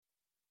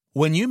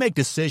When you make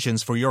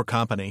decisions for your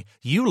company,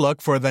 you look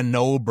for the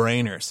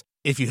no-brainers.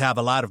 If you have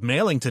a lot of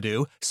mailing to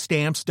do,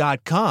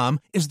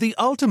 Stamps.com is the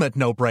ultimate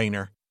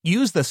no-brainer.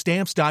 Use the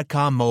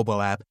Stamps.com mobile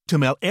app to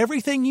mail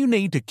everything you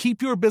need to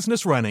keep your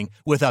business running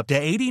with up to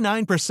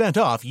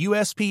 89% off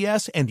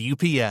USPS and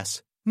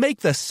UPS. Make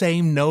the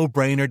same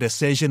no-brainer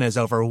decision as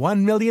over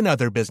 1 million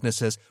other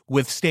businesses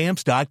with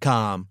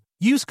Stamps.com.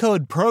 Use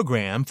code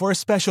PROGRAM for a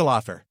special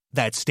offer.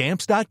 That's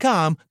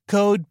Stamps.com,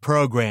 code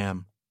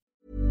PROGRAM.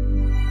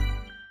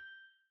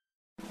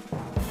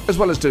 As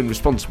well as doing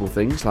responsible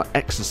things like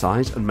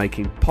exercise and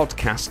making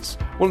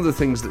podcasts, one of the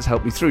things that's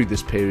helped me through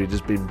this period has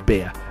been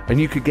beer.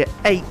 And you could get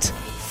 8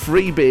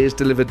 free beers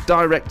delivered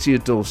direct to your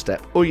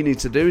doorstep. All you need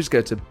to do is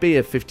go to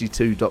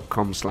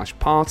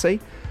beer52.com/party.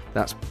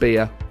 That's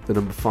beer, the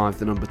number 5,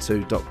 the number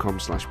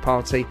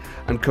 2.com/party,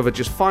 and cover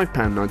just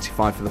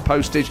 £5.95 for the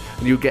postage,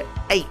 and you'll get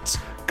 8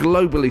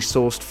 globally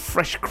sourced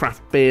fresh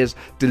craft beers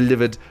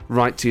delivered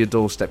right to your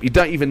doorstep. You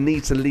don't even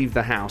need to leave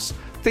the house.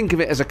 Think of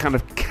it as a kind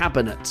of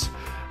cabinet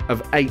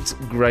of 8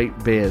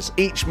 great beers.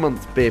 Each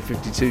month, Beer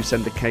 52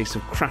 send a case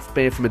of craft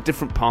beer from a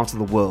different part of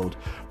the world.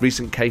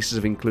 Recent cases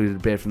have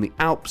included beer from the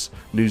Alps,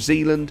 New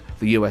Zealand,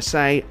 the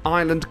USA,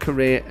 Ireland,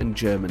 Korea and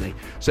Germany.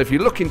 So if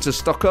you're looking to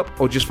stock up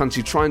or just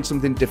fancy trying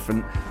something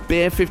different,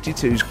 Beer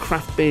 52's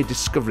Craft Beer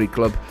Discovery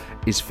Club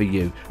is for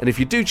you. And if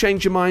you do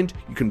change your mind,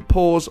 you can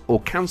pause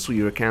or cancel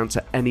your account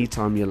at any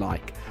time you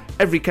like.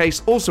 Every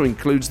case also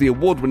includes the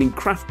award-winning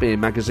craft beer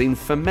magazine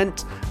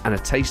Ferment and a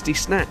tasty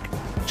snack.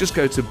 Just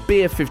go to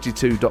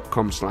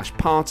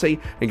beer52.com/party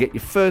and get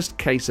your first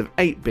case of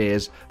 8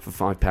 beers for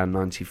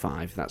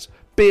 £5.95. That's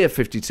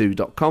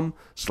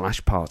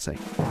beer52.com/party.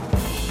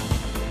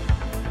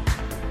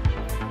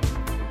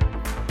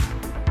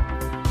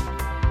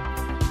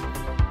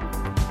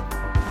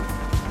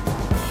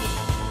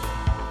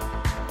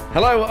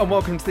 Hello and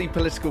welcome to The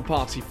Political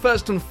Party.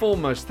 First and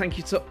foremost, thank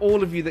you to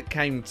all of you that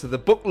came to the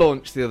book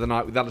launch the other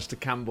night with Alistair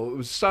Campbell. It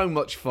was so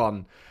much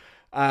fun.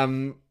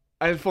 I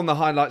had one of the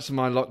highlights of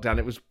my lockdown.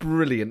 It was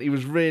brilliant. He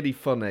was really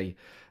funny.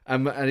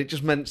 And it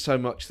just meant so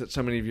much that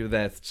so many of you were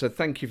there. So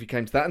thank you if you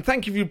came to that. And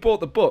thank you if you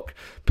bought the book,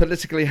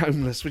 Politically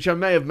Homeless, which I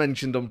may have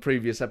mentioned on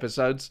previous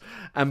episodes.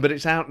 But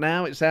it's out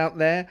now. It's out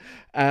there.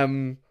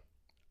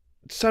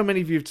 So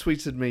many of you have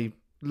tweeted me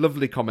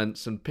lovely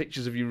comments and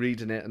pictures of you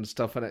reading it and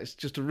stuff, and it's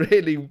just a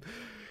really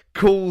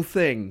cool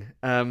thing.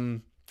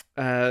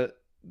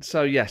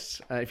 So yes,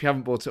 if you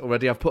haven't bought it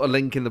already, I've put a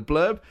link in the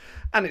blurb,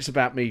 and it's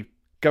about me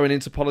going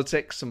into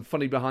politics, some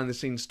funny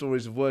behind-the-scenes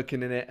stories of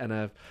working in it, and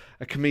a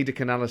comedic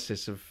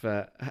analysis of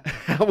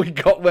how we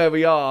got where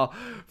we are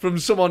from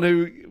someone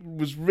who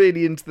was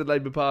really into the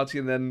Labour Party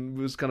and then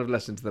was kind of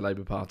less into the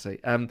Labour Party.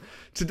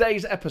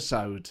 Today's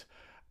episode,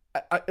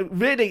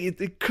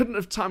 it couldn't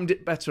have timed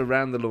it better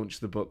around the launch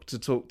of the book to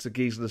talk to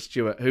Gisela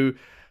Stuart, who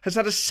has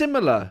had a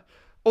similar,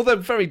 although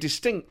very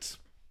distinct,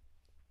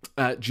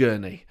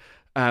 journey,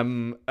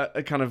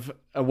 a kind of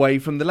away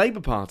from the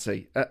Labour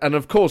Party. And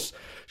of course,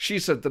 she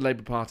served the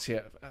Labour Party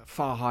at a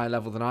far higher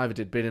level than I ever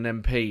did, being an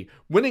MP,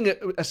 winning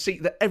a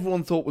seat that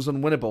everyone thought was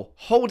unwinnable,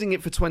 holding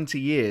it for 20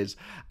 years.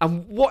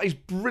 And what is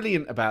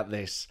brilliant about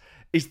this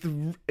is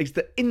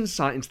the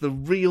insight into the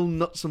real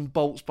nuts and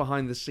bolts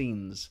behind the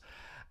scenes,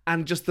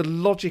 and just the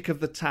logic of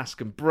the task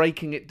and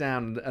breaking it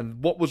down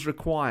and what was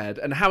required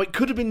and how it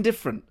could have been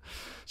different.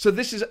 So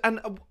this is,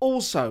 and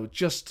also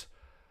just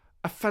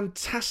a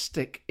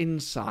fantastic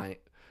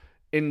insight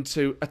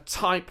into a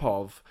type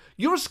of,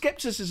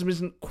 Euroscepticism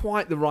isn't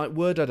quite the right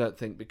word, I don't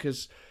think,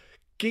 because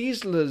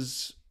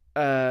Gisela's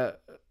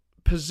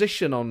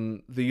position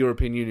on the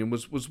European Union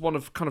was one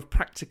of kind of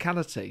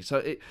practicality.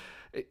 So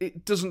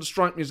it doesn't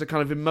strike me as a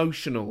kind of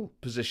emotional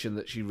position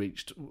that she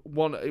reached.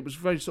 It was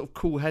very sort of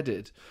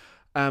cool-headed.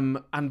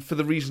 And for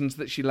the reasons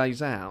that she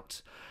lays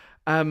out.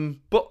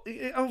 But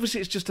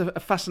obviously it's just a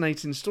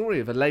fascinating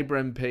story of a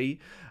Labour MP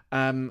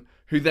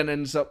who then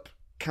ends up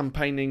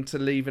campaigning to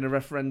leave in a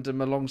referendum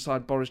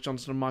alongside Boris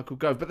Johnson and Michael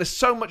Gove. But there's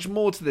so much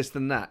more to this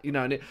than that, you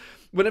know. And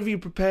whenever you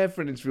prepare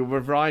for an interview, or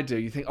wherever I do,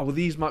 you think, oh, well,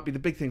 these might be the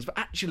big things. But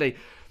actually,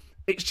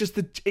 it's just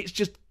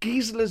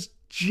Gisela's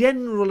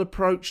general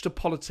approach to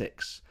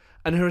politics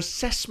and her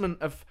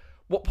assessment of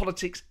what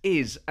politics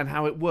is and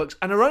how it works,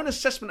 and her own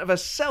assessment of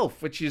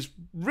herself, which is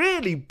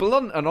really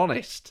blunt and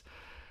honest,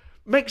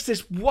 makes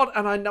this one,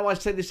 and I know I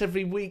say this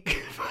every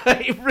week,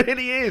 but it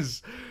really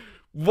is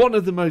one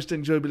of the most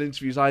enjoyable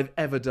interviews I've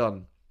ever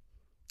done.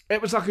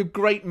 It was like a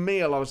great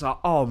meal. I was like,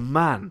 oh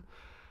man,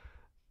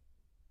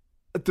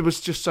 there was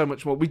just so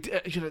much more.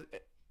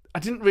 I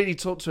didn't really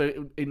talk to her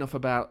enough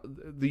about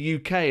the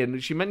UK,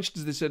 and she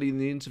mentions this early in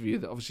the interview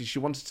that obviously she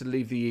wanted to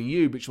leave the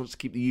EU, but she wants to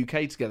keep the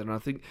UK together, and I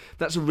think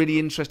that's a really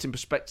interesting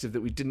perspective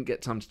that we didn't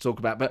get time to talk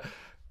about. But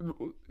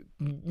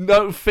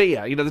no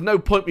fear, there's no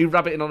point me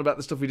rabbiting on about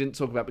the stuff we didn't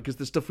talk about, because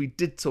the stuff we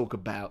did talk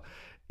about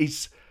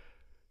is,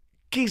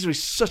 Gisela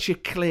is such a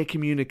clear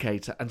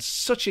communicator and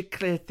such a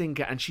clear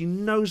thinker, and she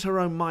knows her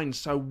own mind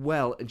so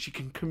well, and she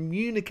can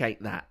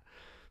communicate that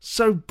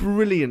so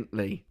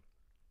brilliantly.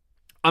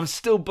 I'm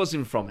still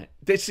buzzing from it.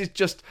 This is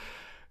just,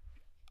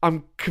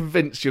 I'm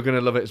convinced you're going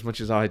to love it as much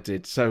as I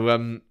did.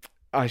 So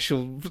I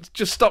shall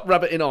just stop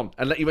rabbiting on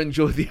and let you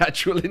enjoy the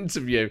actual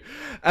interview.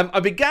 I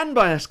began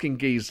by asking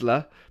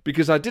Gisela,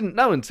 because I didn't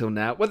know until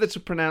now, whether to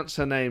pronounce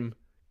her name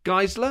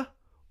Gisela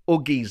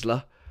or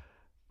Gisela.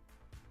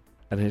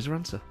 And here's her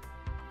answer.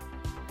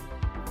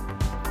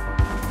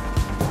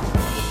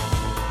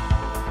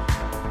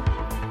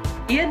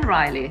 Ian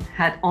Riley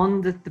had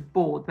on the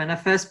board, when I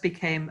first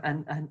became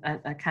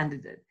a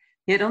candidate,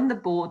 he had on the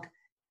board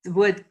the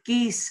word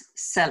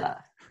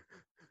Gisela.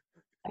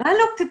 And I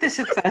looked at this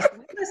at first,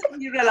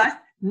 and you realise,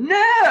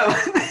 no,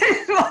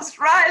 this was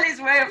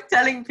Riley's way of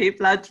telling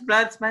people how to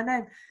pronounce my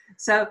name.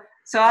 So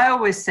I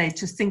always say,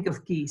 just think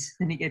of geese,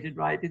 then you get it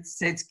right.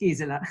 It's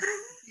Gisela.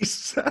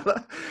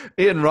 Gisela.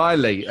 Ian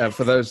Riley,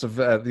 for those of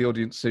the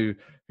audience who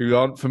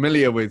aren't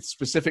familiar with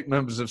specific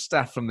members of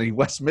staff from the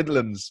West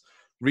Midlands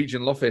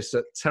regional office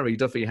at Terry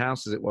Duffy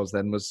House, as it was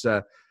then, was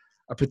a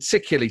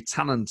particularly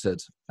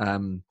talented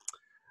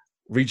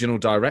regional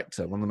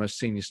director, one of the most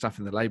senior staff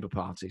in the Labour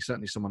Party,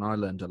 certainly someone I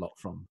learned a lot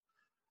from.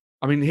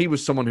 I mean, he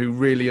was someone who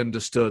really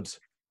understood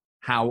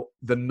how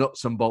the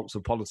nuts and bolts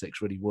of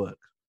politics really work.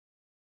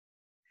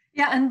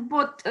 Yeah, and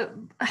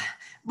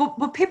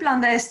what people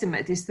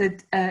underestimate is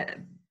that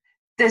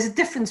there's a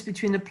difference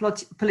between a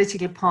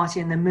political party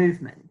and a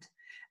movement.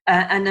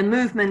 And a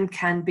movement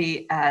can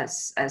be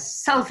as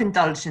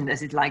self-indulgent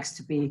as it likes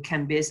to be,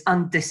 can be as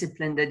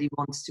undisciplined as it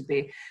wants to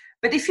be.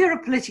 But if you're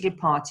a political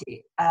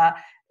party,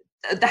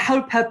 the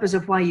whole purpose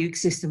of why you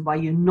exist and why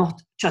you're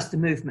not just a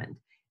movement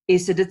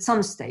is that at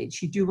some stage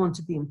you do want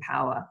to be in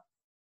power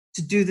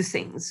to do the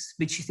things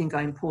which you think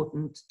are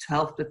important to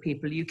help the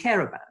people you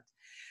care about.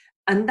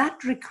 And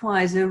that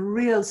requires a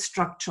real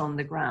structure on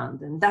the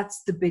ground. And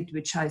that's the bit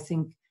which I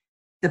think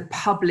the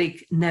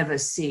public never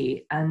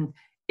see. And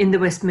in the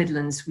West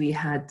Midlands, we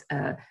had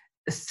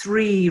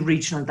 3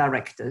 regional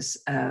directors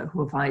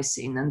who have I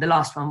seen. And the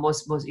last one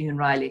was Ian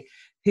Riley,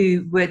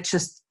 who were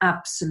just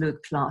absolute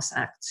class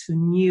acts, who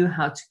knew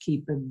how to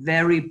keep a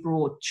very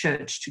broad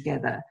church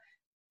together,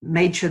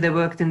 made sure they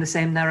worked in the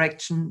same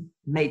direction,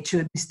 made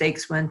sure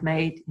mistakes weren't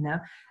made,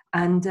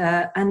 and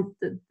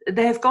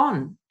they have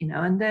gone,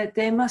 and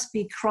they must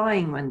be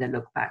crying when they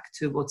look back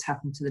to what's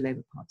happened to the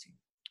Labour Party.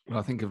 Well,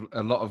 I think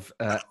a lot of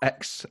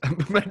ex,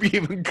 maybe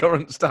even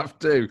current staff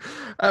do.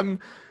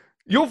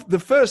 The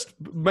first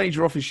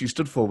major office you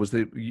stood for was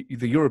the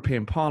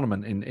European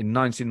Parliament in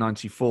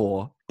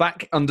 1994.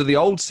 Back under the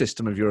old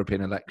system of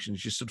European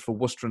elections, you stood for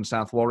Worcester and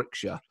South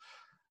Warwickshire.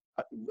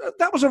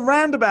 That was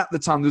around about the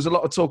time there was a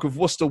lot of talk of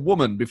Worcester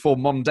woman before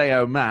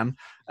Mondeo man.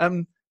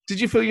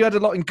 Did you feel you had a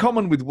lot in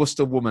common with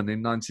Worcester woman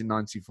in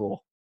 1994?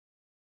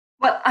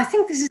 Well, I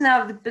think this is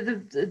now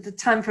the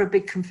time for a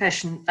big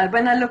confession.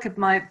 When I look at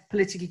my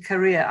political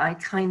career, I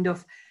kind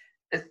of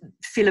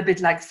feel a bit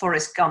like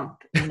Forrest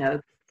Gump,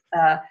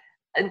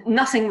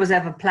 Nothing was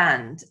ever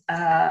planned.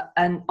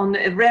 And on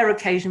a rare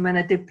occasion when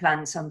I did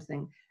plan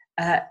something,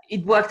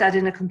 it worked out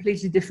in a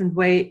completely different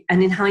way,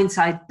 and in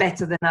hindsight,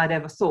 better than I'd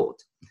ever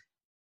thought.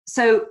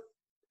 So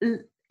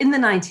in the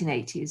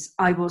 1980s,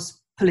 I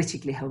was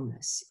politically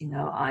homeless.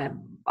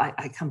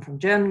 I come from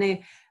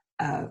Germany.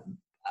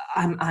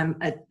 I'm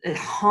at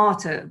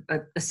heart a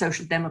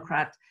social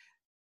democrat.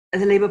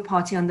 The Labour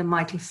Party under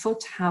Michael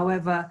Foot,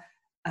 however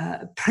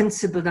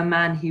principled a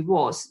man he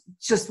was,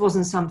 just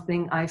wasn't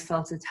something I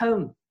felt at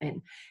home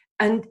in.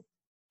 And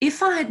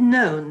if I had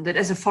known that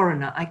as a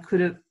foreigner I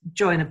could have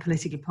joined a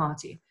political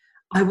party,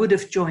 I would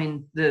have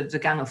joined the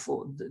Gang of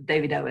Four,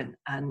 David Owen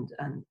and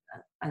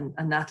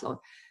that lot.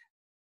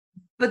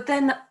 But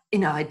then,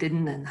 I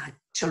didn't, and I had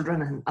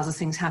children and other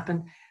things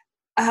happened.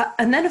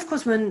 And then, of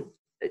course, when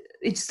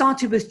it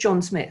started with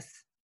John Smith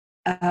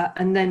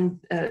and then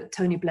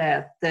Tony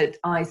Blair, that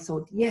I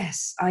thought,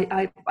 yes,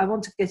 I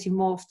want to get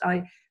involved.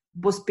 I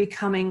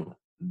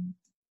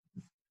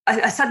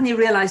suddenly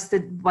realized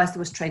that whilst I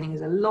was training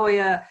as a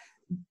lawyer,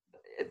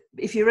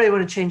 if you really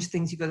want to change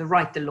things, you've got to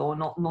write the law,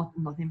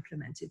 not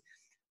implement it.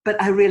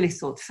 But I really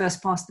thought,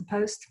 first past the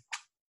post,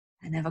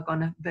 I'm never going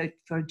to vote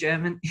for a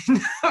German.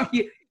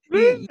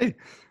 Really?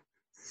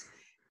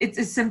 It's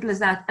as simple as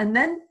that. And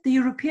then the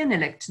European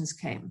elections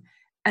came.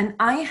 And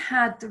I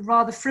had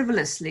rather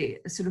frivolously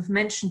sort of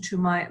mentioned to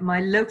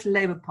my local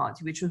Labour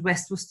Party, which was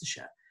West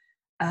Worcestershire,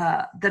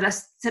 that I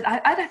said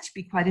I'd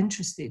actually be quite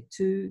interested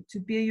to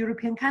be a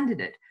European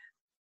candidate.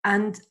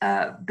 And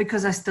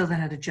because I still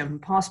had a German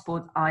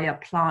passport, I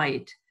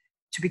applied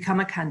to become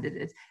a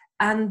candidate.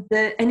 And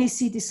the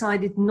NEC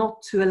decided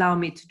not to allow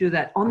me to do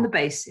that on the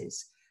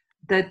basis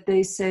that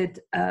they said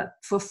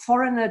for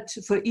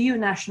EU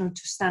national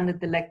to stand at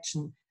the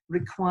election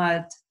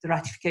required the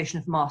ratification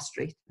of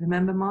Maastricht.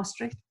 Remember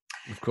Maastricht?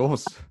 Of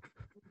course.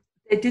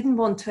 They didn't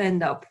want to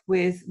end up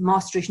with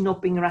Maastricht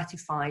not being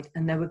ratified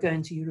and they were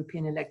going to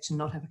European election,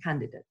 not have a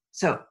candidate.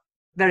 So,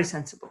 very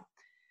sensible.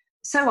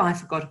 So I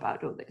forgot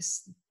about all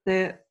this.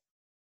 The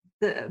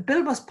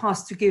bill was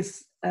passed to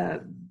give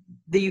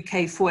the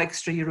UK 4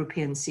 extra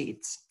European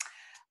seats.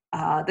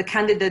 The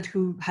candidate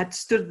who had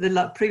stood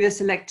the previous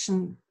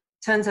election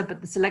turns up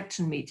at the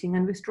selection meeting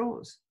and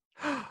withdraws.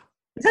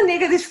 Suddenly I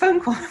get this phone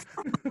call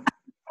from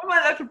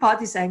my local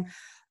party saying,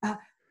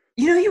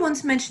 you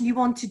once mentioned you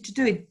wanted to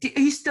do it.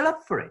 Are you still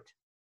up for it?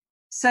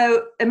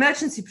 So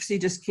emergency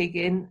procedures kick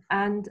in,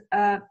 and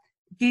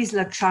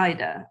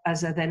Gisela,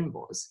 as I then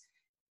was,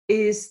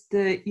 is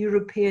the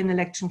European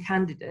election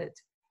candidate.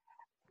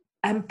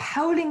 And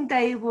polling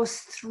day was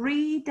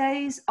 3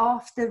 days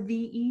after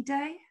VE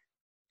Day.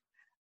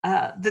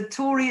 The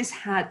Tories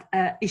had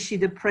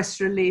issued a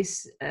press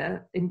release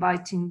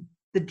inviting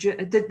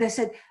they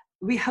said,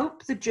 we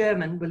hope the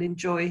German will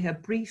enjoy her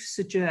brief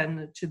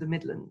sojourn to the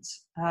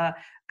Midlands,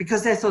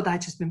 because they thought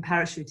I'd just been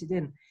parachuted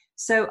in.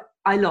 So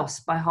I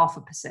lost by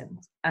 0.5%.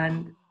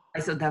 And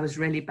I thought that was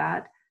really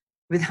bad.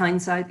 With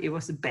hindsight, it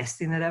was the best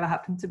thing that ever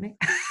happened to me.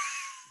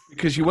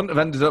 Because you wouldn't have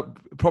ended up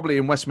probably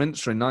in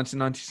Westminster in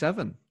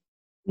 1997.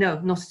 No,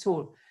 not at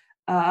all.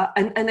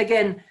 And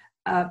again,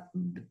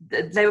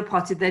 the Labour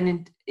Party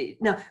then,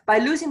 by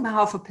losing by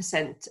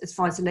 0.5%, as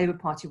far as the Labour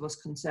Party was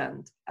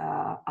concerned,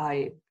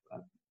 I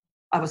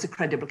was a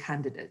credible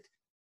candidate.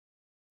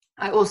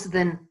 I also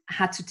then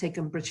had to take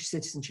on British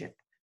citizenship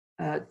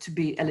to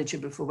be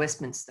eligible for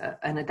Westminster.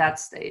 And at that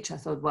stage, I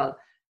thought, well,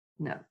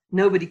 no,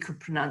 nobody could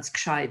pronounce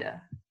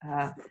Gscheider.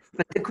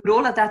 But they could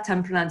all at that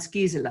time pronounce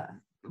Gisela.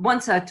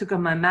 Once I took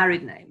on my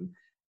married name,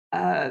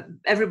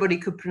 everybody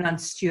could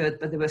pronounce Stuart,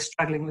 but they were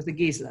struggling with the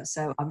Gisela.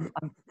 So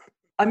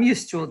I'm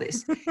used to all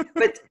this.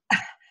 But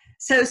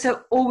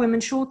so all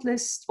women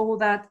shortlist, all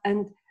that.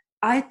 And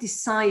I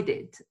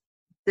decided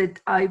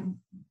that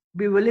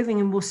we were living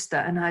in Worcester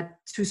and I had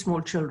 2 small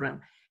children.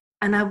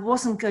 And I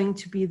wasn't going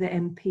to be the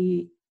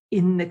MP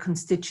in the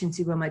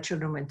constituency where my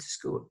children went to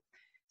school.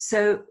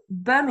 So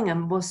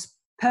Birmingham was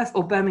perfect,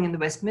 or Birmingham in the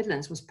West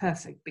Midlands was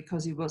perfect,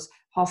 because it was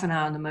half an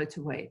hour on the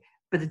motorway,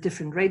 but a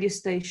different radio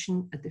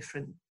station, a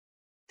different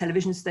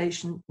television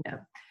station,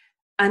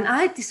 And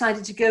I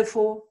decided to go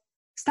for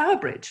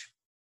Stourbridge.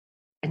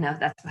 And now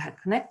that I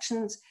had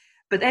connections,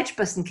 but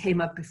Edgbaston came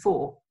up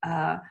before.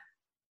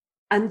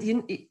 And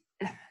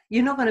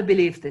you're not going to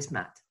believe this,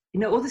 Matt.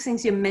 All the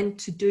things you're meant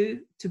to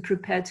do to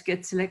prepare to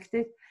get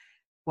selected.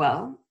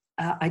 Well,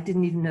 I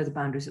didn't even know the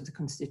boundaries of the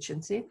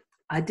constituency.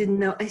 I didn't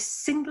know a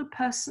single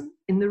person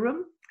in the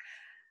room.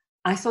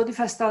 I thought if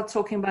I start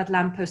talking about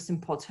lampposts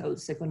and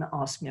potholes, they're going to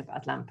ask me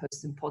about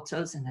lampposts and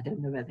potholes, and I don't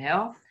know where they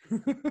are.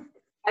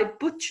 I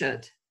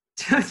butchered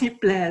Tony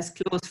Blair's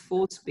Clause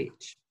 4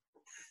 speech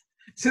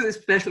to the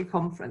special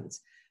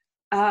conference,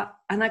 and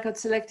I got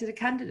selected a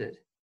candidate.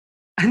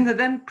 And the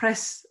then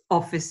press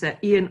officer,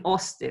 Ian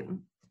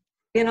Austin,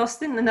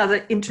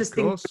 another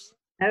interesting,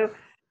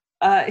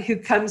 who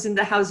comes in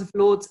the House of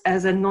Lords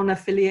as a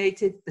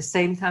non-affiliated, the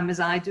same time as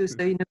I do. So,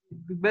 we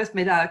both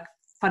made our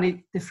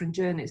funny, different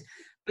journeys.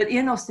 But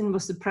Ian Austin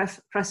was the press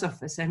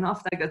officer. And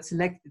after I got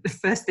selected, the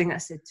first thing I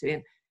said to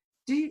him,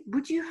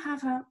 would you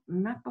have a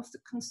map of the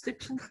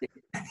constituency?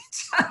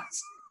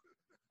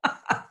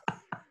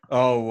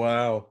 Oh,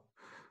 wow.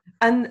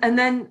 And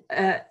then,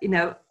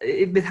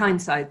 with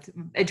hindsight,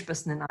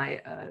 Edgbaston and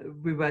I,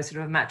 we were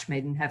sort of a match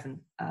made in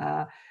heaven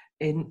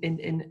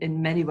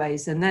in many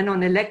ways. And then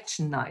on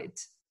election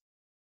night,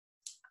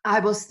 I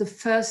was the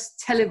first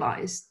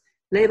televised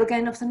Labour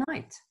gain of the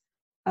night,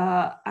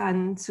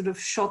 and sort of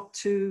shot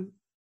to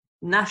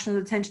national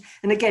attention.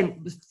 And again,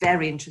 it was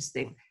very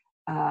interesting.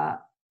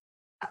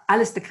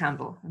 Alistair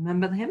Campbell,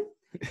 remember him?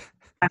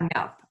 Rang me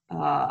up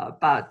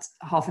about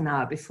half an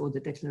hour before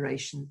the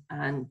declaration,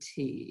 and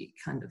he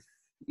kind of,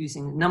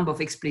 using a number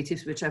of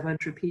expletives, which I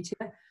won't repeat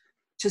here,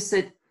 just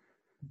said,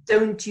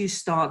 don't you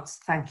start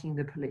thanking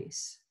the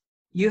police.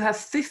 You have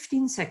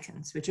 15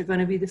 seconds, which are going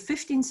to be the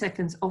 15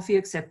 seconds of your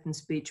acceptance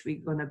speech. We're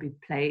going to be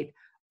played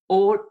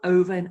all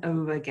over and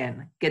over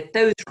again. Get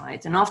those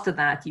right. And after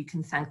that, you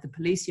can thank the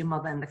police, your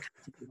mother, and the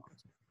county.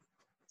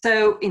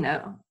 So,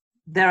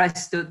 there I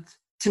stood.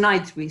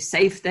 Tonight, we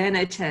saved the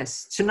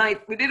NHS.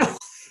 Tonight, we did all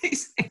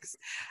these things.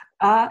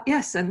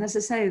 Yes, and as I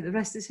say, the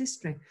rest is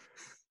history.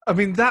 I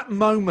mean, that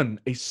moment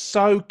is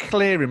so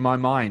clear in my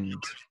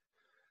mind.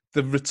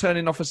 The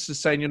returning officer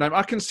saying your name.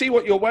 I can see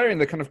what you're wearing,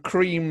 the kind of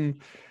cream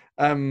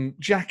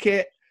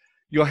jacket,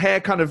 your hair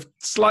kind of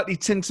slightly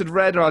tinted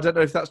red, or I don't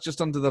know if that's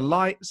just under the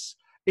lights.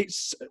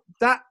 It's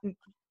that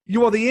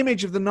you are the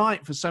image of the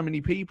night for so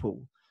many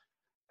people.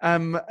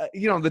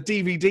 The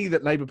DVD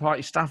that Labour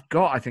Party staff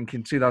got, I think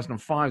in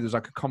 2005, there's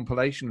like a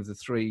compilation of the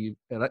 3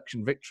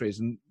 election victories.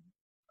 And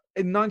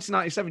in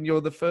 1997,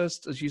 you're the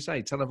first, as you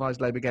say, televised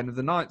Labour gain of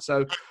the night.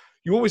 So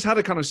you always had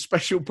a kind of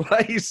special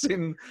place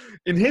in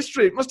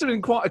history. It must have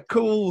been quite a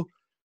cool.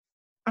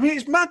 I mean,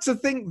 it's mad to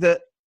think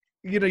that,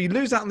 you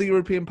lose out in the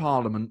European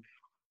Parliament.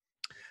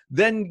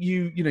 Then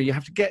you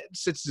have to get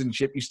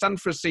citizenship. You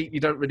stand for a seat you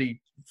don't really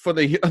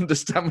fully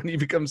understand when you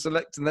become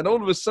selected. And then all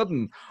of a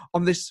sudden,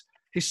 on this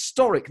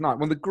historic night,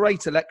 one of the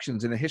great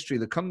elections in the history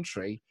of the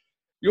country,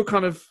 you're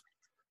kind of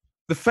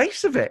the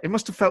face of it. It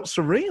must have felt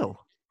surreal.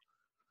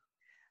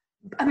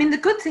 I mean, the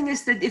good thing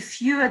is that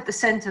if you're at the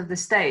center of the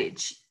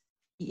stage,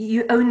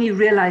 you only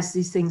realize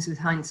these things with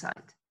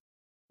hindsight.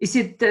 You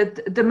see,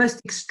 the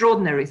most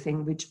extraordinary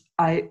thing, which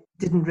I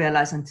didn't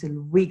realize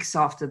until weeks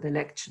after the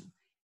election,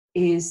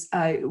 is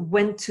I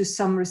went to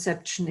some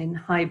reception in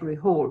Highbury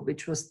Hall,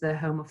 which was the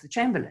home of the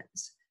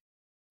Chamberlains.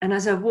 And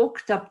as I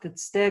walked up that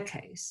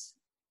staircase,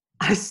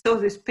 I saw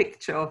this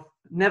picture of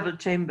Neville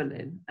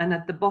Chamberlain, and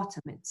at the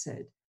bottom it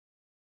said,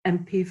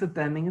 MP for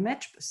Birmingham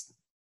Edgbaston.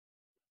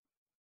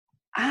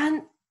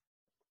 And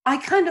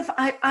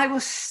I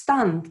was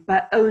stunned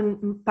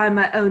by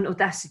my own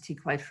audacity,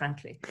 quite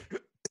frankly.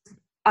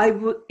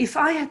 If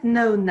I had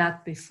known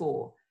that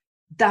before,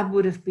 that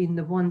would have been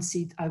the one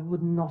seat I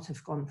would not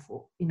have gone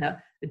for. You know,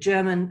 a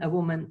German, a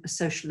woman, a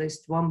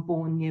socialist, one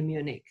born near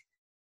Munich,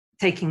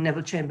 taking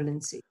Neville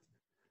Chamberlain's seat.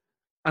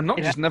 And not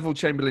just Neville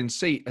Chamberlain's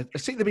seat, a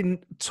seat that had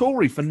been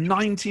Tory for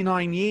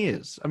 99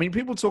 years. I mean,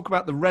 people talk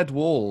about the red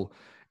wall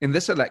in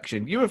this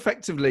election. You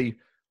effectively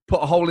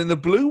put a hole in the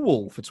blue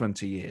wall for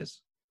 20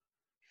 years.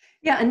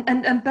 Yeah,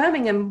 and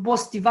Birmingham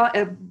was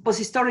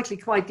historically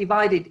quite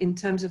divided in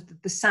terms of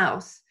the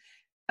South.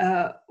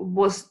 And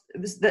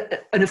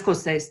of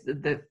course there's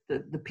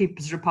the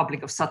People's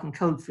Republic of Sutton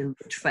Coldfield,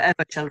 which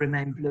forever shall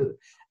remain blue,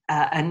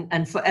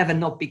 and forever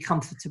not be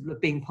comfortable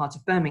of being part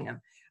of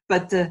Birmingham.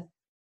 But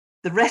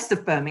the rest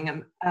of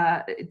Birmingham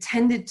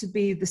tended to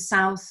be the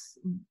South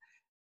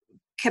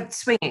kept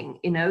swinging.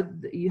 You know,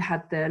 you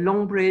had the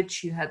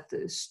Longbridge, you had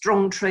the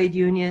strong trade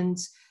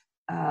unions,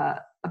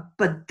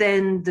 but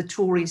then the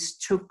Tories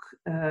took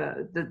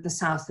the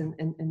South in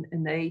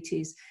the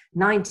 80s.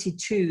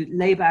 92,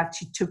 Labour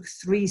actually took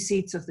 3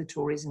 seats of the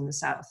Tories in the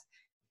South.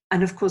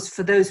 And of course,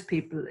 for those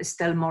people,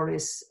 Estelle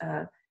Morris,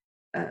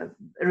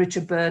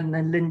 Richard Burden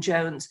and Lynn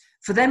Jones,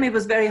 for them it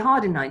was very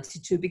hard in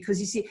 92 because,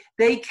 you see,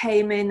 they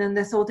came in and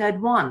they thought they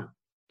had won.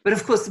 But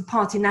of course, the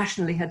party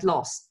nationally had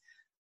lost.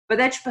 But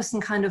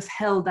Edgbaston kind of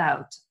held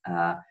out.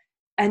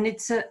 And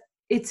it's an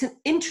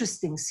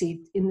interesting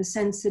seat in the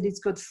sense that it's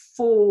got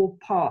 4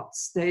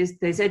 parts.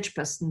 There's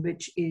Edgbaston,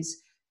 which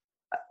is,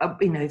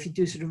 if you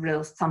do sort of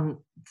real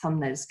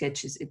thumbnail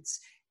sketches,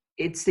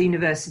 it's the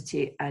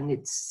university and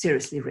it's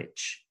seriously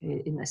rich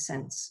in a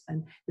sense.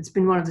 And it's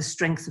been one of the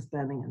strengths of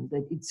Birmingham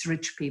that its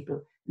rich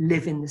people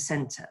live in the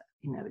centre.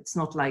 You know, it's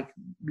not like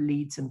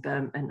Leeds and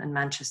Birmingham and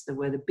Manchester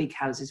where the big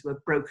houses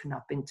were broken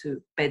up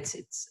into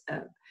bedsits.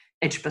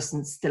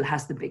 Edgbaston still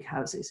has the big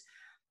houses.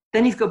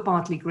 Then you've got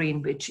Bartley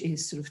Green, which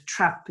is sort of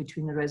trapped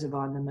between the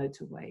reservoir and the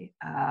motorway.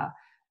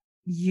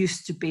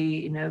 Used to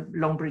be,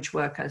 Longbridge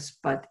workers,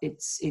 but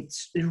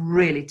it's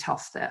really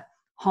tough there.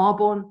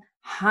 Harborne,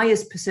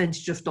 highest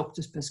percentage of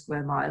doctors per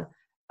square mile,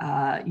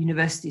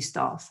 university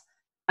staff.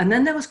 And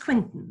then there was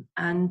Quinton,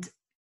 and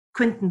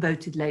Quinton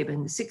voted Labour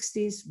in the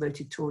 60s,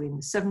 voted Tory in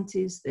the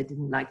 70s. They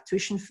didn't like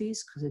tuition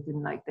fees because they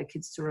didn't like their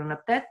kids to run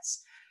up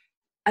debts.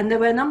 And there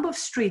were a number of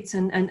streets,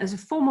 and as a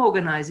former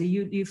organiser,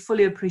 you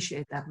fully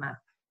appreciate that map.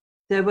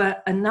 There were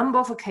a number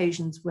of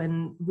occasions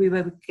when we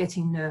were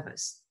getting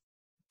nervous.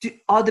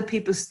 Are the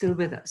people still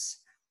with us?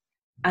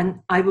 And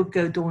I would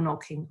go door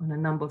knocking on a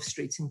number of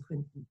streets in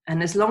Quinton.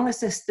 And as long as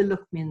they still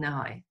looked me in the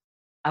eye,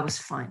 I was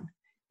fine.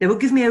 They would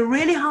give me a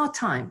really hard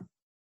time,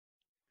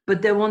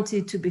 but they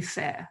wanted to be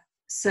fair.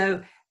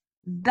 So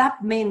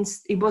that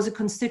means it was a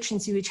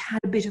constituency which had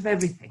a bit of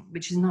everything,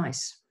 which is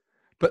nice.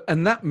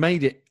 And that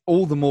made it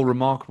all the more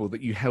remarkable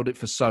that you held it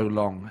for so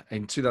long.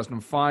 In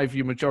 2005,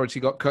 your majority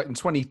got cut. In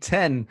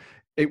 2010,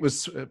 it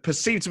was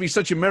perceived to be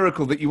such a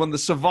miracle that you won the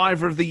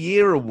Survivor of the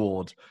Year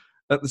award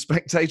at the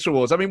Spectator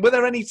Awards. I mean, were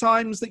there any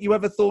times that you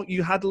ever thought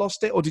you had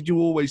lost it, or did you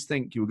always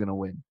think you were going to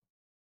win?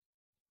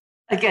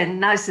 Again,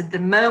 nice at the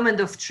moment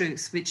of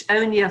truth, which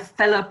only a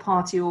fellow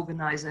party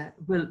organizer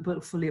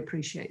will fully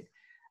appreciate.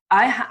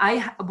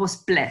 I was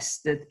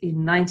blessed that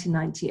in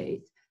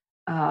 1998,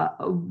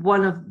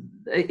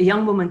 a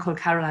young woman called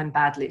Caroline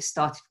Badley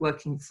started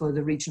working for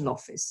the regional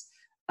office,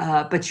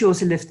 but she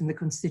also lived in the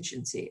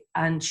constituency,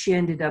 and she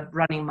ended up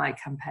running my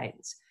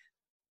campaigns.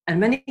 And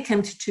when it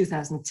came to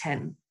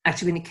 2010,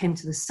 actually when it came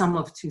to the summer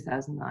of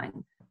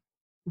 2009,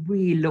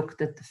 we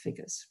looked at the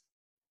figures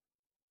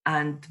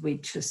and we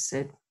just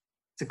said,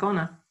 it's a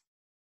goner.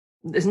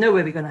 There's no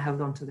way we're going to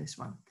hold on to this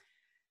one.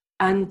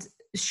 And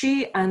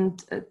she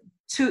and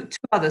two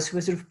others who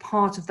were sort of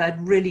part of that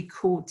really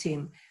core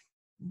team,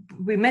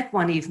 we met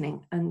one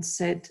evening and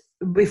said,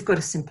 we've got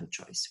a simple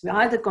choice. We're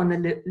either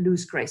going to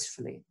lose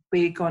gracefully,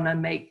 we're going to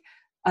make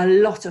a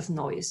lot of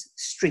noise,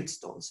 street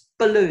stalls,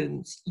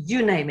 balloons,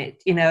 you name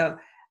it,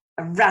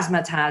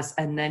 razzmatazz,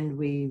 and then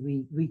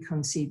we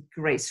concede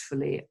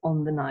gracefully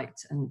on the night,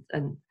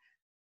 and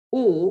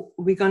or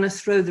we're going to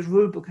throw the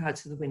rule book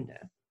out of the window.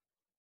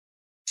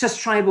 Just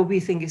try what we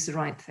think is the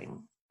right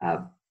thing.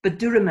 But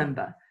do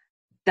remember,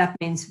 that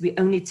means we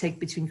only take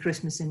between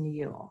Christmas and New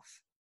Year off.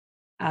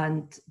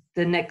 And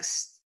the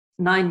next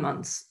 9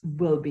 months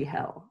will be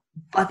hell,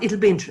 but it'll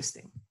be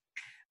interesting.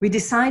 We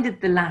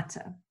decided the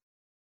latter.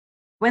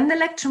 When the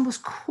election was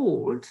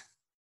called,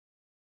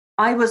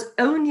 I was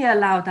only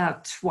allowed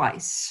out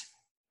twice.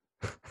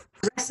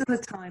 The rest of the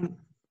time,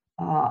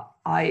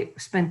 I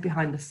spent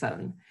behind the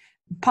phone.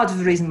 Part of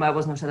the reason why I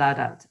was not allowed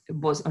out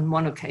was on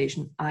one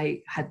occasion,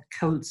 I had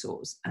cold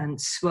sores and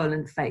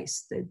swollen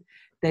face that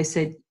they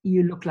said,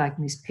 "You look like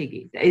Miss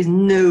Piggy. There is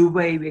no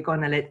way we're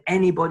going to let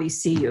anybody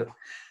see you."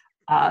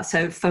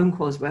 So phone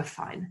calls were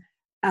fine.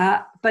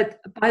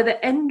 But by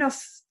the end of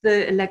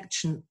the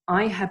election,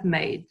 I had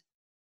made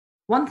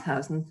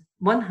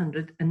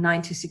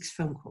 1,196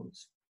 phone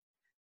calls,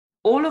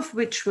 all of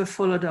which were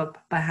followed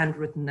up by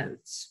handwritten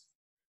notes.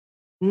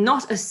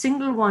 Not a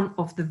single one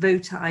of the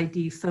voter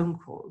ID phone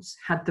calls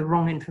had the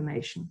wrong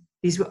information.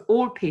 These were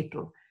all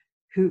people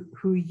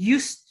who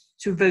used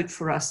to vote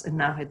for us and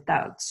now had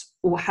doubts,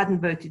 or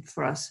hadn't voted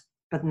for us,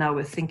 but now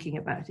were thinking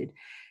about it.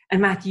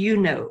 And Matt, you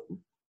know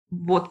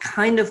what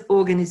kind of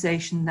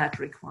organization that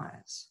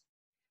requires.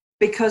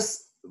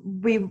 Because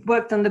we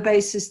worked on the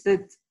basis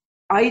that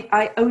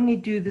I only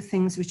do the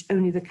things which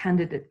only the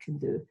candidate can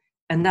do.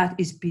 And that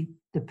is be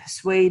the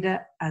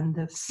persuader and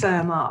the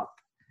firm up.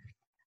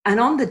 And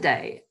on the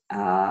day,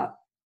 I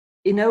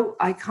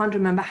can't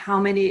remember how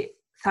many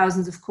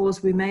thousands of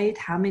calls we made,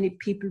 how many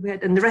people we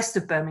had, and the rest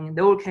of Birmingham,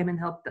 they all came and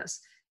helped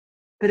us.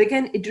 But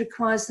again, it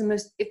requires the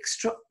most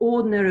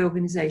extraordinary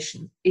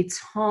organization. It's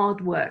hard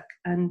work.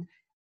 And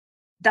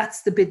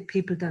that's the bit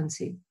people don't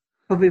see.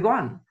 But we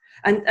won.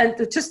 And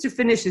just to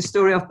finish the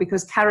story off,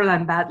 because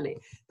Caroline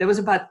Badley, there was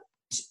about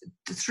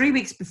 3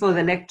 weeks before the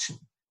election,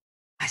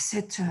 I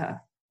said to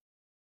her,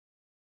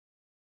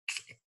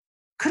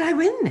 "Could I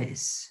win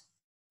this?"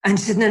 And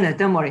she said, no,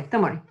 don't worry.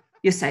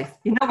 You're safe.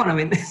 You're not going to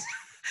win this.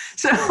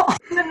 So on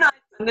the night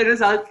when the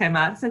result came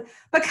out, I said,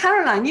 "But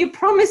Caroline, you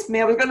promised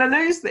me I was going to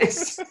lose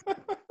this."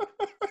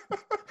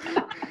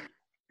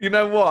 You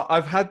know what?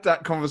 I've had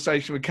that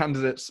conversation with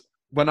candidates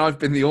when I've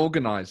been the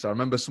organiser. I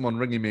remember someone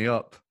ringing me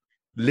up,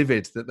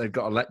 livid that they've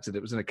got elected.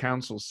 It was in a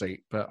council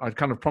seat, but I'd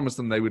kind of promised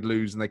them they would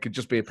lose and they could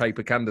just be a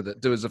paper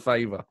candidate, do us a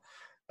favour.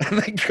 And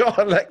they got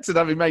elected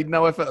having made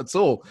no effort at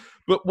all.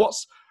 But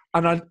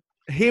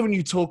hearing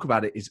you talk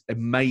about it is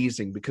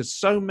amazing, because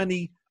so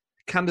many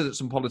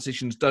candidates and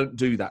politicians don't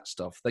do that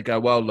stuff. They go,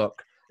 "Well,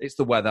 look, it's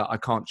the weather. I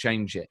can't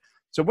change it."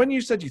 So when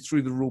you said you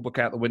threw the rule book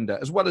out the window,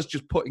 as well as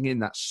just putting in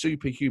that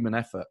superhuman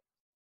effort,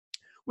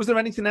 was there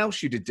anything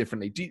else you did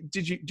differently?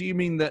 Do you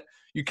mean that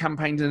you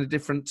campaigned in a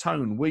different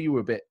tone? Were you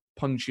a bit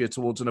punchier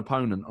towards an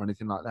opponent or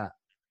anything like that?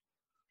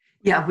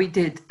 Yeah, we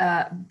did.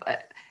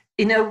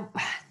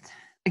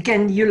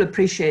 Again, you'll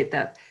appreciate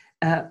that.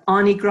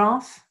 Arnie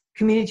Graf,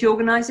 community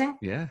organizing.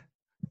 Yeah.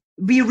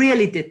 We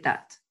really did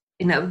that.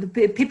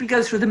 People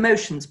go through the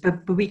motions,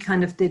 but we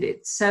kind of did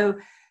it. So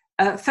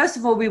first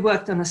of all, we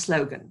worked on a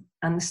slogan.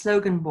 And the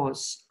slogan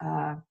was,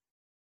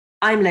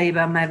 "I'm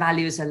Labour, my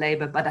values are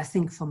Labour, but I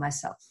think for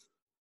myself."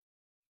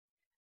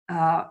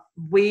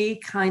 We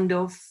kind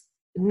of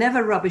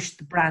never rubbished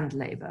the brand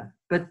Labour,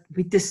 but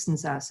we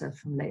distance ourselves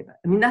from Labour.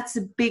 I mean, it's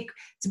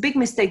a big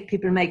mistake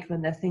people make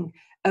when they think,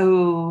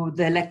 "Oh,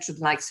 the electorate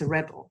likes a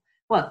rebel."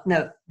 Well,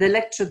 no, the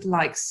electorate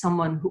likes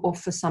someone who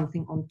offers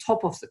something on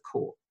top of the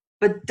core,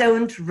 but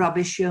don't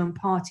rubbish your own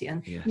party.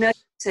 And yes. You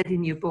said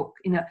in your book,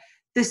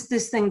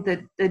 this thing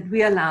that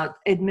we allowed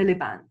Ed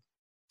Miliband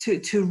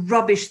to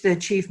rubbish the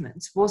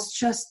achievements was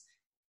just,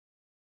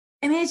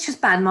 it's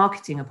just bad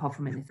marketing apart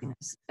from anything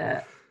else.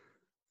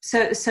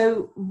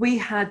 So we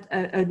had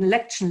an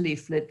election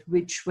leaflet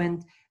which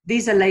went,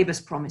 "These are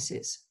Labour's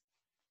promises,"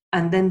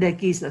 and then they're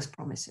Gisela's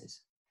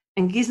promises.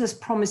 And Gisela's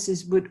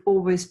promises would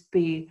always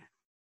be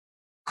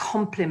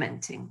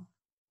complementing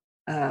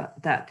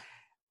that.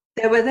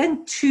 There were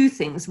then two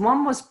things.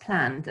 One was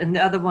planned and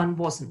the other one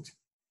wasn't.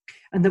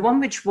 And the one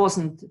which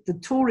wasn't, the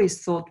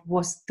Tories thought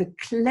was the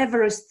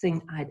cleverest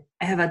thing I'd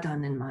ever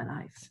done in my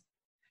life.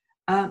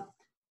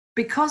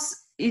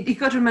 Because you've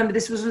got to remember,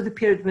 this was the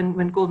period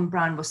when Gordon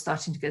Brown was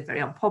starting to get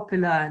very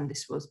unpopular, and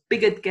this was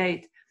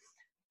Bigotgate,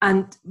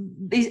 and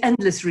these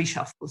endless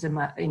reshuffles.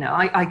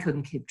 I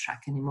couldn't keep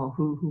track anymore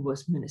who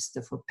was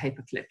minister for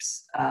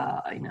paperclips.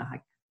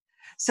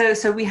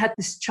 So we had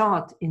this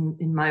chart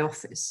in my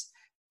office,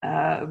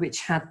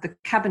 which had the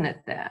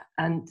cabinet there,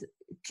 and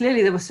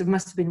clearly there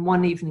must have been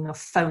one evening of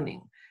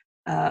phoning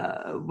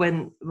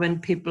when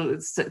people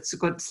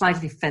got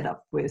slightly fed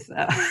up with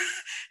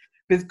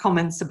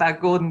comments about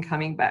Gordon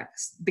coming back,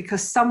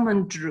 because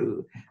someone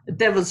drew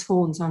devil's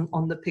horns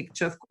on the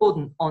picture of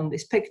Gordon on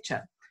this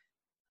picture.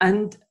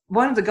 And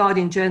one of the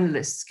Guardian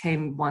journalists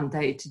came one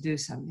day to do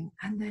something,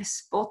 and they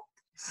spot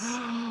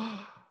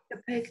the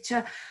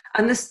picture,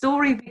 and the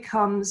story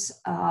becomes,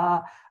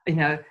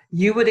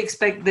 you would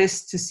expect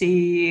this to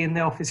see in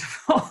the office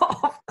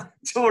of a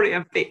Tory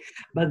MP,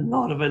 but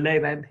not of a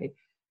Labour MP.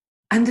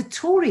 And the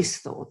Tories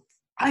thought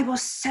I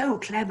was so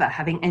clever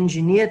having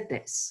engineered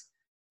this,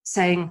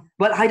 saying,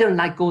 "Well, I don't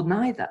like Gordon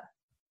either."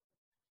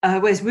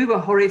 Whereas we were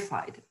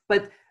horrified.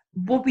 But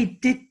what we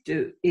did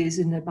do is,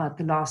 in about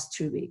the last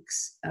 2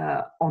 weeks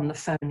on the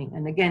phoning,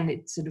 and again,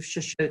 it sort of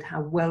just showed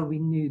how well we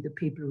knew the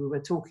people we were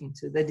talking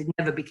to, that it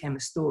never became a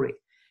story,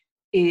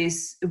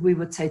 is we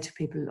would say to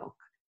people,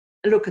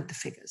 look at the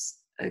figures.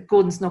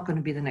 Gordon's not going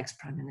to be the next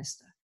Prime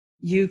Minister.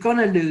 You're going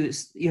to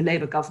lose your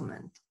Labour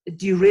government.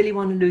 Do you really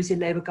want to lose your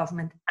Labour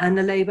government and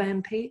a Labour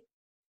MP?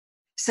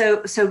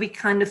 So we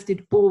kind of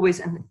did always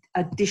an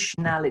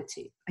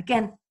additionality.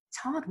 Again, it's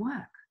hard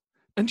work.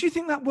 And do you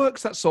think that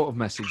works, that sort of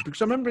message?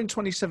 Because I remember in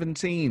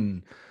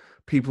 2017,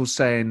 people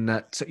saying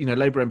that,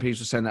 Labour MPs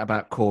were saying that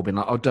about Corbyn,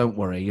 like, oh, don't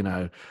worry,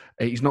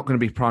 he's not going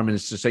to be Prime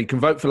Minister. So you can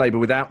vote for Labour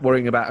without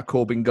worrying about a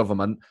Corbyn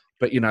government.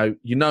 But, you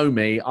know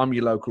me, I'm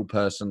your local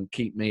person,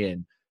 keep me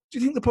in. Do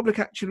you think the public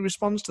actually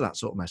responds to that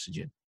sort of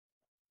messaging?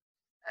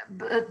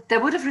 They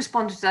would have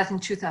responded to that in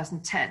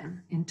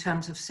 2010 in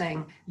terms of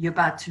saying you're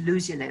about to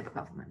lose your Labour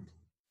government.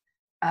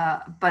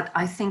 But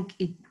I think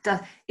it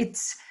does.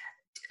 It's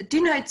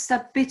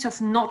that bit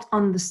of not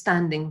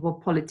understanding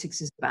what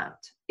politics is about.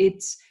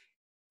 It's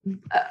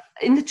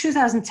in the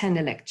 2010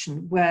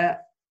 election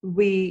where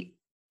we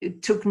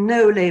took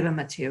no Labour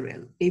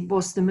material. It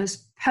was the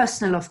most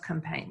personal of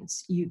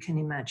campaigns you can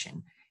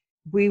imagine.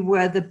 We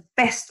were the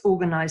best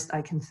organised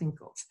I can think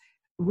of.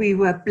 We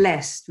were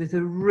blessed with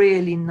a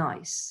really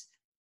nice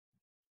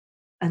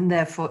and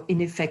therefore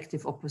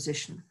ineffective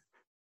opposition.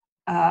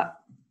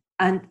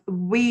 And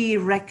we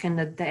reckon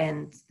at the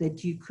end that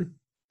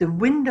the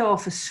window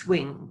of a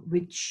swing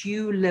which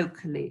you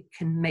locally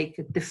can make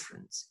a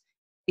difference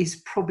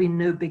is probably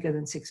no bigger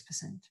than 6%.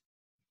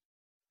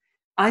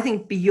 I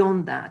think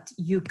beyond that,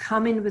 you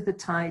come in with the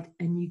tide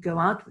and you go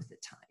out with the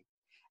tide.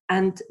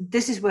 And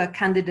this is where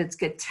candidates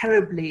get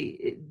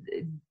terribly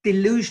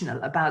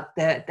delusional about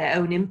their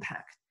own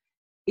impact.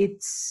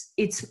 It's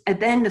at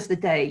the end of the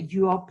day,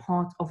 you are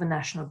part of a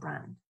national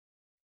brand.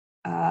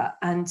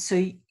 And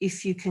so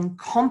if you can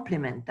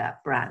complement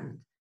that brand,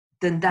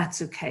 then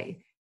that's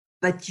okay.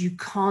 But you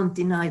can't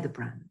deny the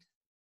brand.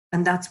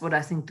 And that's what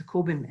I think the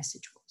Corbyn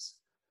message was.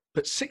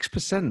 But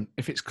 6%,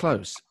 if it's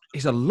close,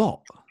 is a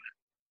lot.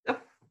 Oh,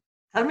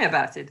 tell me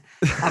about it.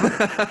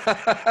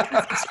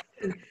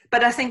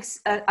 But I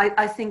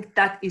think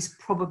that is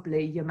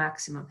probably your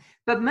maximum.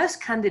 But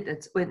most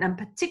candidates, and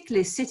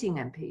particularly sitting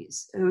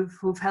MPs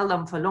who've held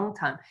on for a long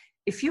time,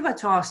 if you were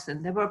to ask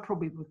them, they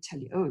probably would tell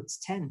you, oh, it's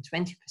 10,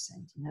 20%.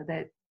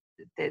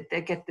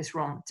 They get this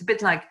wrong. It's a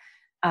bit like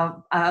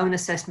our own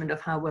assessment of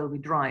how well we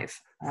drive.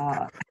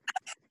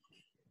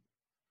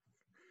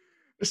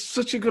 It's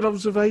such a good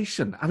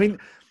observation. I mean,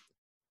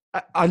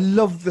 I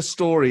love the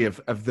story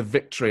of the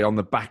victory on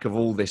the back of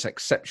all this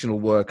exceptional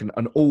work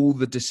and all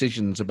the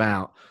decisions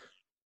about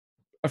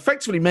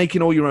effectively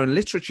making all your own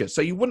literature.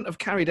 So you wouldn't have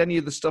carried any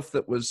of the stuff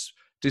that was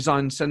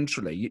designed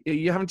centrally.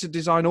 You're having to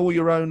design all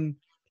your own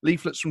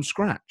leaflets from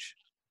scratch.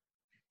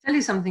 Tell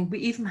you something, we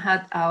even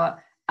had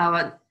our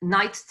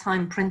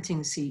nighttime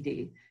printing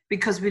CD,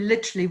 because we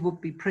literally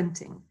would be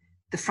printing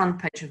the front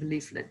page of a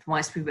leaflet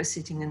whilst we were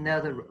sitting in the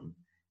other room,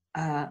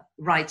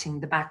 writing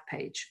the back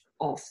page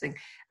of thing.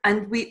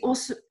 And we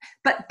also,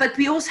 but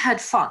we also had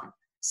fun.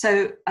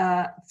 So,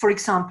 for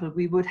example,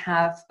 we would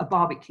have a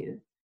barbecue,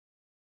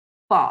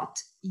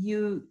 but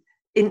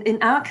in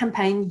our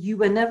campaign, you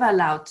were never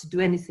allowed to do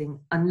anything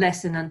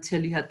unless and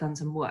until you had done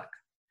some work.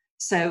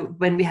 So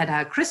when we had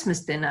our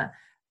Christmas dinner,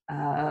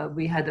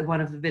 we had one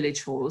of the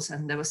village halls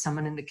and there was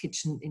someone in the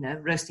kitchen,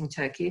 roasting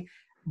turkey,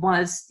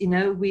 whilst,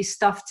 we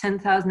stuffed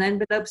 10,000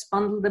 envelopes,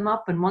 bundled them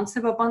up. And once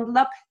they were bundled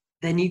up,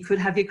 then you could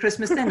have your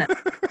Christmas dinner.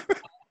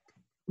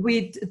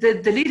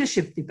 The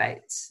leadership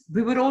debates,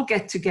 we would all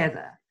get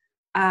together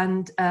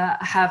and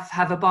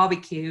have a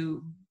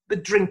barbecue,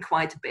 but drink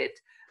quite a bit.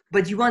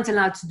 But you weren't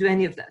allowed to do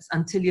any of this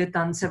until you had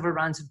done several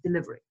rounds of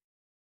delivery.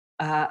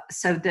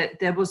 So that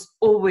there was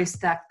always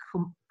that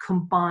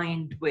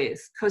combined with,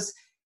 because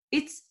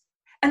it's,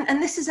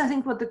 and this is, I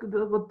think, what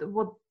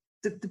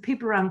the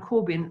people around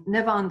Corbyn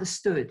never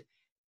understood.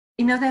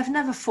 They've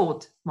never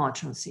fought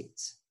marginal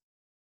seats.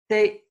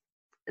 They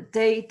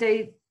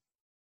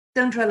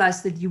don't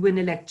realise that you win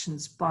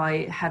elections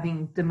by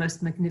having the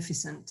most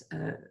magnificent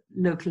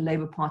local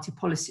Labour Party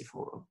policy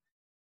forum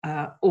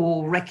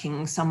or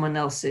wrecking someone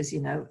else's,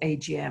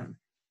 AGM.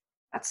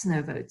 That's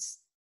no votes.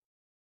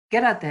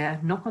 Get out there,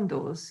 knock on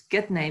doors,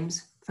 get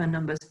names, phone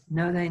numbers,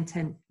 know their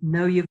intent,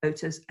 know your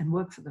voters, and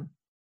work for them.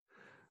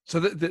 So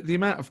the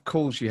amount of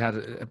calls you had,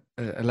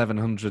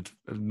 1,100,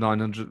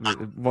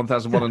 900,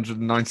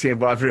 1,190,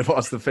 whatever it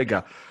was, the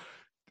figure.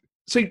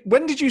 So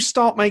when did you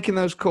start making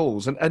those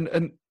calls?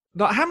 And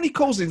like, how many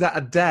calls is that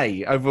a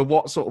day over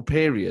what sort of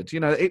period? You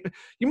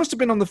must have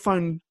been on the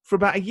phone for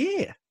about a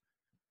year.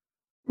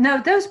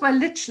 No, those were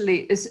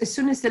literally as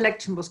soon as the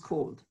election was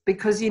called,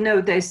 because,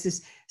 there's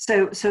this.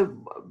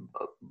 So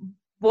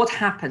what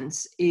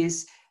happens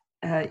is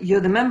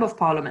you're the member of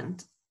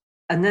parliament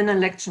and then an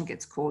election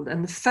gets called.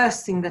 And the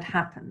first thing that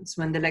happens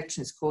when the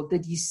election is called,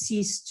 that you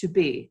cease to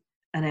be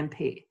an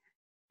MP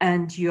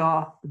and you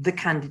are the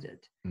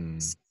candidate.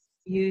 So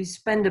you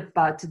spend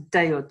about a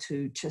day or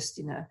two just,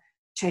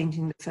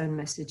 changing the phone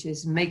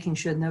messages, making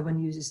sure no one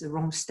uses the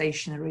wrong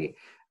stationery,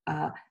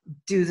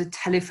 do the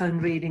telephone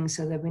reading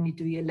so that when you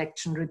do your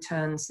election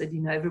returns that,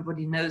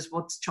 everybody knows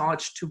what's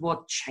charged to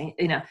what,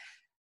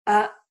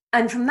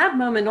 and from that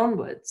moment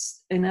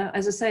onwards,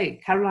 as I say,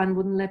 Caroline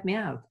wouldn't let me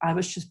out. I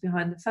was just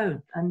behind the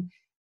phone. And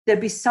there'd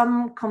be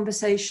some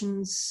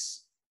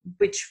conversations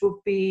which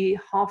would be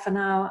half an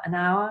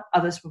hour,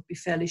 others would be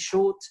fairly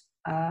short.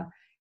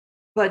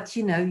 but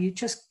you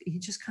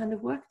just kind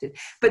of worked it.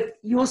 But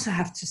you also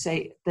have to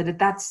say that at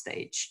that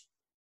stage,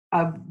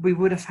 we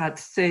would have had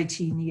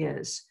 13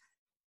 years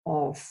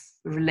of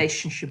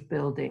relationship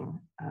building,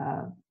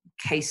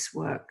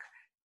 casework.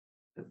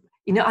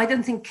 I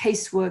don't think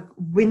casework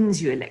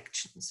wins you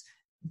elections,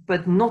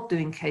 but not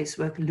doing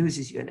casework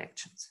loses you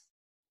elections.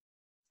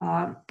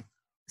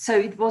 So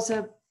it was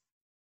Did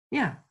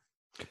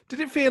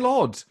it feel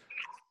odd,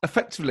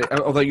 effectively,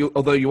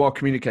 although you are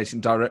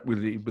communicating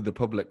directly with the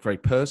public very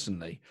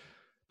personally,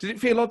 did it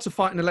feel odd to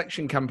fight an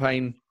election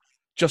campaign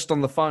just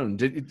on the phone?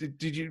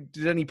 Did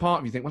any part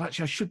of you think, well,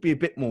 actually, I should be a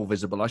bit more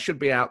visible. I should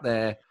be out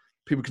there.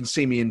 People can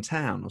see me in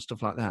town or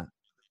stuff like that.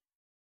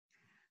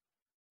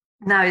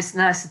 Now it's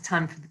the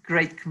time for the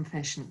great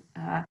confession.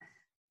 I'm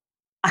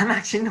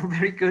actually not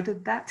very good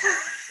at that.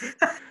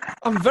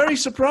 I'm very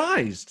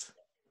surprised.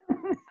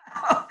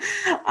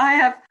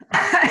 I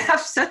have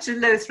such a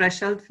low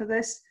threshold for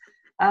this.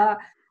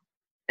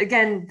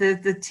 Again,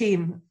 the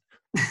team,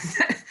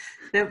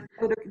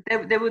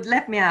 they would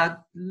let me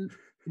out,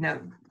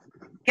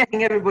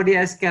 getting everybody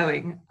else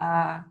going.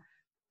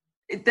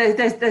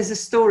 There's a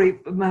story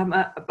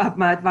about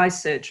my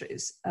advice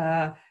surgeries.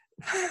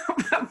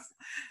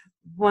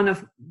 One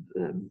of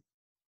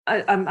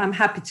I'm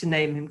happy to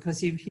name him because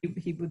he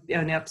would be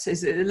only up. So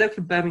he's a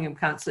local Birmingham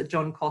councillor,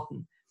 John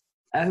Cotton,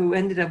 who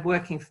ended up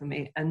working for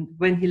me. And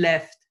when he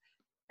left,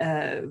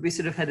 we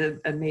sort of had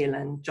a meal,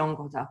 and John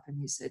got up and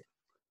he said,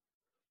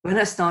 when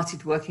I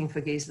started working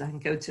for Gisela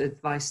and go to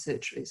advice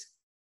surgeries,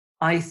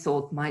 I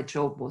thought my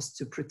job was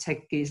to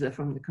protect Gisela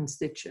from the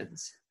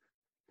constituents.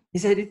 He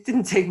said, it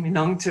didn't take me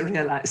long to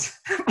realize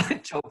my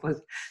job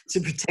was to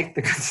protect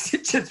the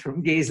constituents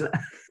from Gisela.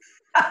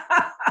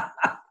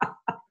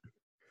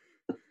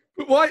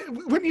 But why,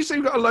 when you say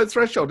you've got a low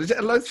threshold, is it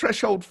a low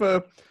threshold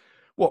for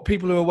what,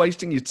 people who are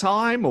wasting your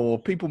time or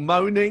people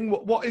moaning?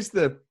 What is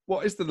the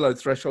low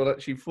threshold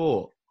actually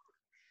for?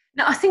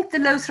 No, I think the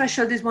low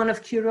threshold is one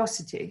of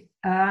curiosity.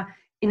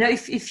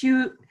 If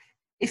you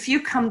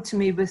come to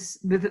me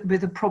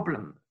with a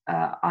problem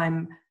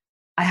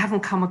I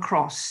haven't come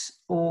across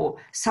or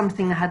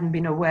something I hadn't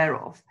been aware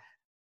of,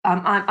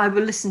 I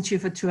will listen to you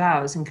for 2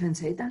 hours and can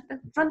say,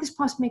 run this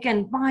past me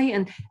again.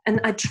 Why?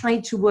 And I try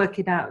to work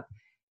it out.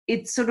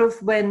 It's sort of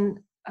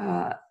when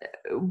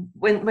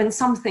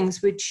some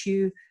things which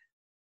you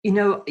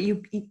can't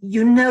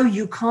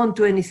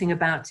do anything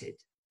about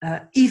it,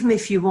 even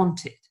if you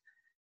want it.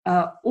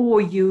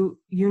 Or you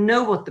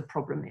know what the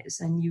problem is,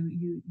 and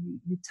you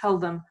tell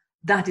them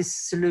that is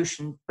the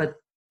solution, but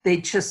they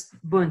just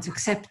won't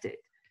accept it.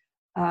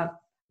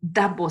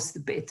 That was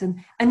the bit,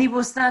 and it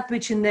was that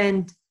which in the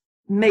end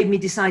made me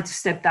decide to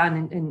step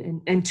down.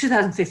 In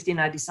 2015,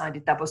 I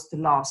decided that was the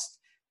last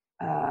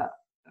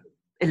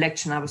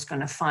election I was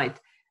going to fight,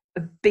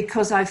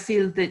 because I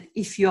feel that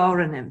if you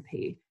are an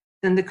MP,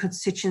 then the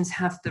constituents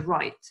have the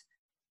right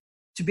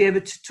to be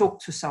able to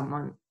talk to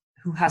someone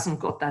who hasn't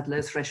got that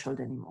low threshold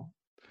anymore.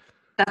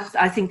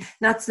 I think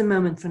that's the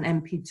moment for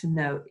an MP to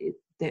know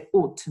they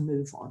ought to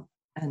move on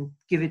and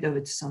give it over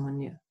to someone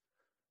new.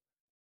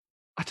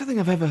 I don't think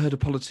I've ever heard a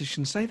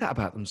politician say that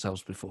about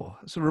themselves before.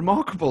 It's a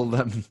remarkable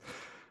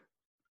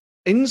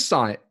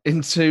insight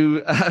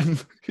into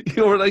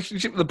your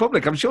relationship with the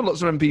public. I'm sure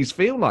lots of MPs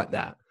feel like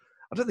that.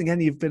 I don't think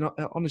any have been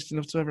honest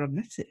enough to ever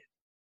admit it.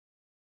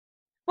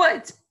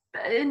 Well,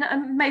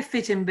 it may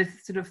fit in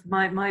with sort of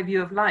my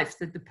view of life,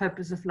 that the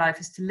purpose of life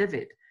is to live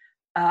it,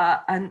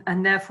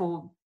 and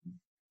therefore,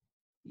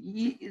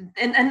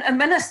 and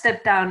when I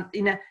step down,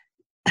 I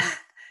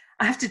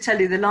have to tell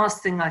you, the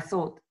last thing I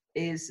thought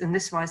is, and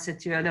this is why I said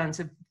to you earlier on,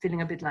 so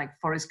feeling a bit like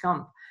Forrest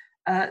Gump.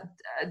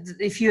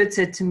 If you had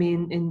said to me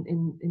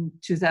in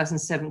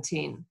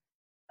 2017,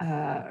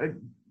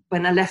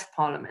 when I left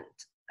Parliament,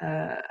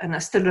 and I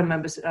still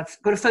remember, I've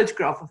got a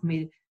photograph of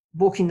me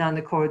walking down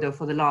the corridor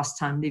for the last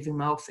time, leaving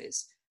my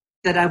office,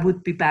 that I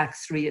would be back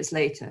 3 years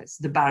later. It's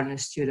the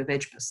Baroness Stuart of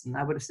Edgbaston.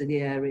 I would have said,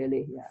 yeah,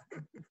 really, yeah.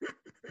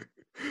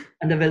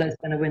 And the Villa's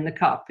going to win the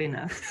cup,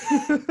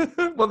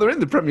 Well, they're in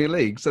the Premier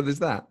League, so there's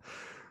that.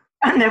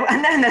 And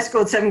then they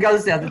scored 7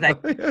 goals the other day.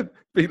 Yeah,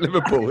 beat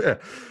Liverpool, yeah.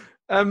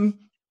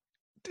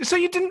 So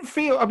you didn't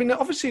feel, I mean,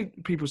 obviously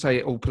people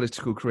say all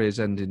political careers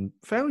end in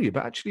failure,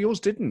 but actually yours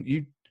didn't.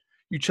 You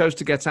chose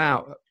to get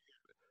out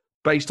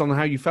based on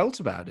how you felt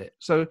about it.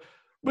 So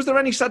was there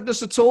any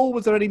sadness at all?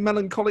 Was there any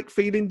melancholic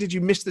feeling? Did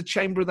you miss the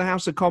chamber of the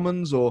House of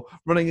Commons or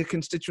running a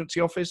constituency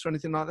office or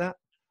anything like that?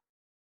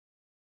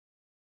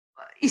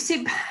 You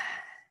see,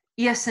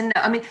 yes and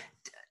no. I mean,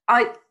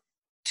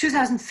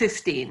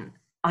 2015,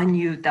 I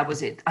knew that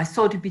was it. I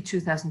thought it'd be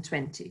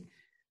 2020.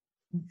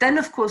 Then,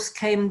 of course,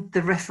 came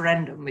the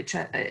referendum, which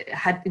I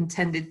had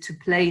intended to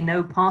play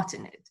no part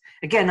in it.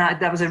 Again,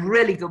 that was a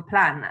really good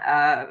plan,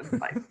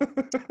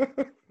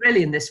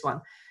 really, in this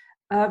one.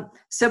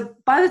 So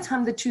by the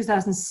time the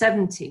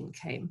 2017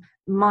 came,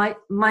 my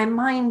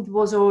mind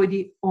was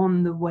already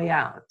on the way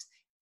out.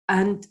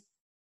 And,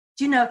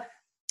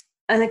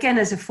 and again,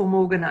 as a former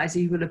organizer,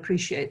 you will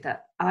appreciate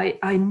that.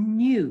 I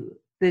knew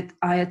that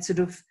I had sort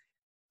of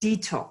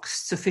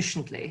detoxed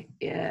sufficiently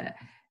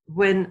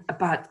when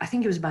I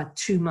think it was about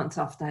 2 months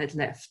after I had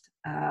left.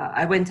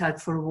 I went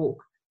out for a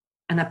walk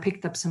and I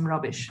picked up some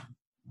rubbish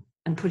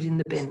and put it in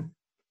the bin.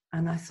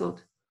 And I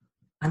thought,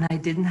 and I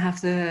didn't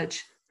have the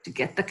urge to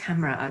get the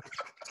camera out,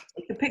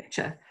 take a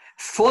picture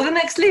for the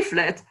next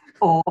leaflet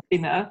or,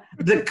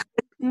 the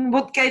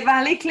Woodgate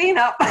Valley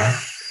cleanup.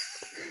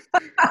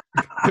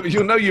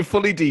 You'll know you're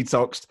fully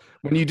detoxed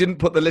when you didn't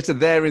put the litter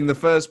there in the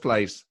first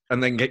place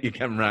and then get your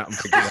camera out and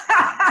pick it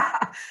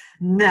up.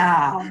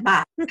 No,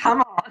 man,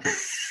 come on.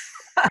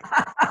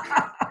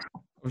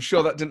 I'm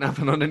sure that didn't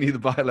happen on any of the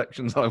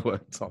by-elections I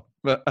worked on.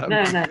 But,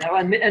 No.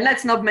 And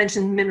let's not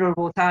mention mineral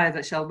water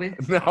either, shall we?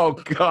 No,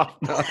 God,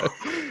 no.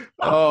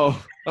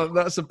 Oh,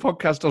 that's a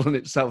podcast all in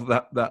itself,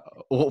 that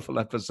awful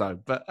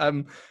episode. But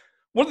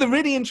one of the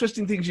really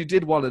interesting things you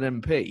did while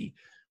an MP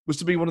was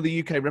to be one of the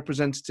UK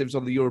representatives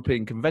on the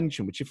European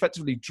Convention, which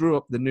effectively drew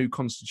up the new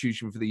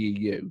constitution for the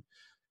EU.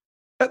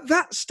 At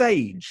that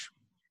stage,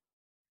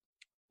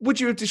 would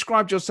you have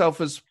described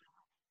yourself as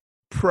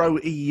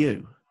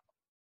pro-EU?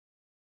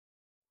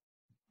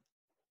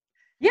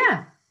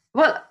 Yeah.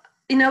 Well,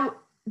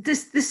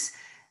 this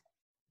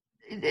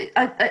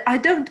I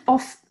don't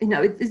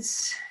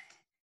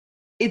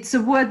it's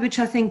a word which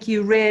I think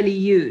you rarely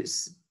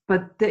use,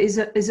 but there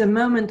is a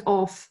moment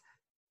of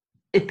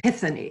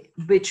epiphany,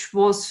 which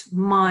was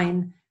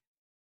mine,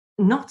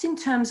 not in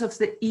terms of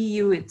the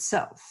EU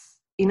itself.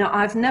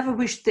 I've never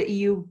wished the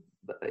EU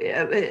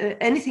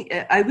anything.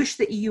 I wish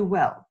the EU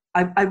well.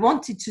 I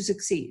wanted to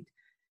succeed.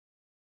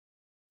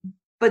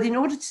 But in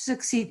order to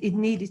succeed, it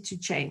needed to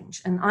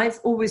change. And I've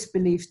always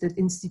believed that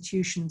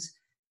institutions,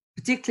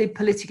 particularly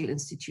political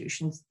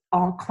institutions,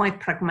 are quite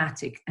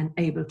pragmatic and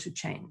able to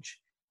change.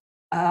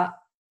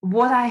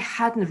 What I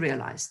hadn't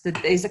realized,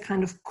 that there's a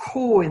kind of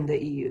core in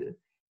the EU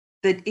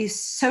that is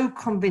so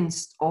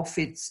convinced of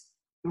its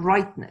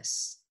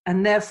rightness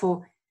and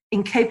therefore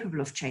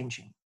incapable of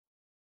changing.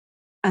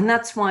 And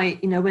that's why,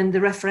 when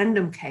the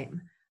referendum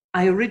came,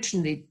 I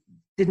originally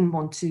didn't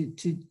want to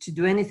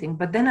do anything.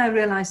 But then I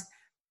realized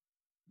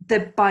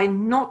that by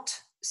not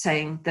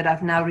saying that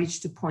I've now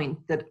reached a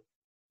point that,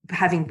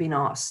 having been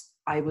asked,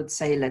 I would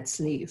say, let's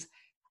leave,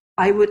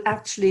 I would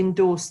actually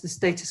endorse the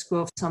status quo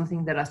of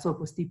something that I thought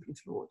was deeply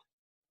flawed.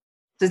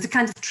 So it's a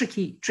kind of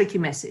tricky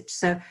message.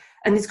 So,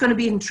 and it's going to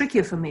be even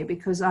trickier for me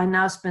because I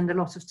now spend a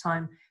lot of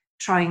time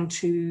trying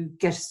to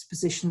get a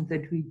position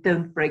that we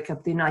don't break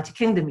up the United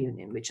Kingdom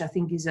Union, which I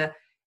think is a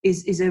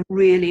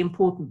really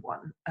important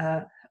one,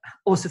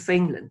 also for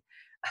England,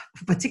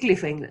 particularly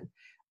for England.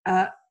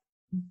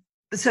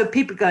 So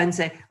people go and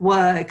say,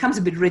 well, it comes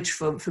a bit rich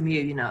from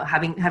you,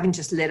 having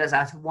just let us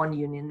out of one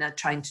union, now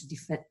trying to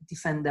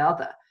defend the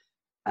other.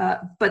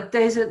 But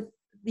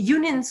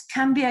unions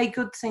can be a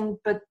good thing,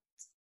 but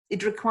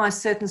it requires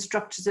certain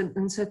structures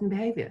and certain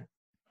behaviour.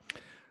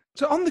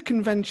 So on the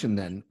convention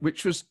then,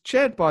 which was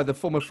chaired by the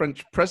former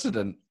French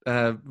president,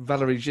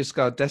 Valéry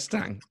Giscard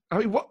d'Estaing, I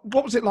mean, what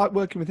was it like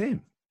working with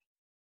him?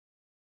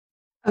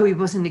 Oh, it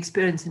was an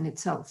experience in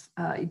itself.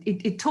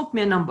 It taught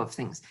me a number of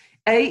things.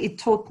 It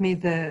taught me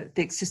the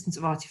existence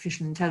of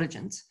artificial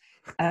intelligence,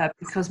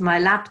 because my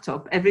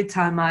laptop, every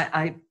time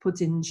I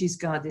put in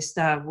Giscard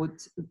d'Estaing,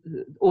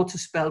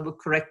 autospell would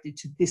correct it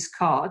to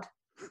discard,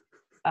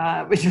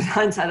 which in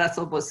hindsight I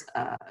thought was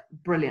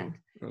brilliant.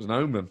 It was an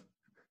omen.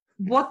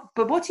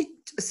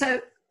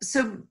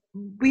 So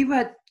we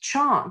were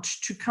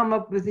charged to come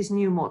up with this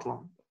new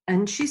model,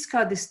 and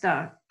Giscard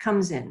d'Estaing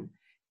comes in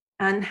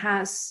and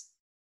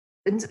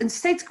and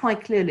states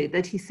quite clearly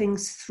that he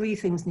thinks three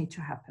things need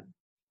to happen.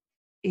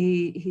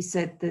 He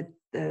said that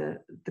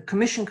the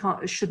commission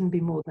shouldn't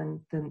be more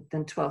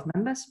than 12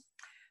 members,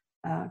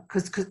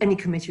 because any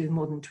committee with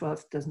more than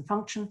 12 doesn't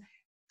function.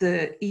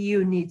 The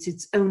EU needs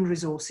its own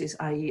resources,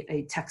 i.e.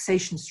 a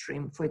taxation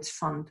stream for its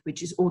fund,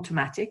 which is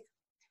automatic.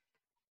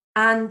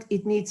 And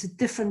it needs a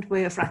different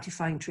way of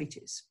ratifying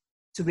treaties,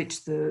 to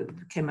which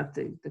came up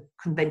the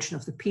Convention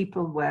of the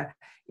People, where,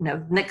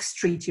 next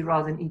treaty,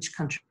 rather than each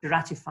country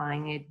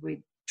ratifying it,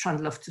 we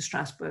trundle off to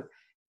Strasbourg.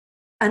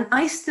 And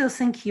I still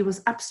think he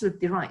was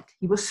absolutely right.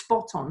 He was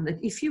spot on that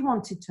if you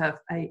wanted to have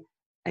a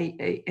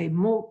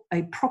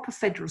proper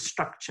federal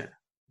structure,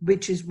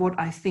 which is what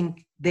I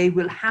think they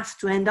will have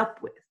to end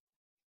up with,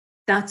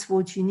 that's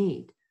what you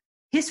need.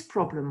 His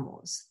problem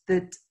was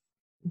that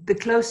the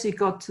closer he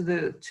got to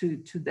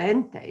the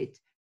end date,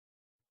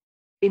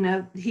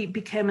 he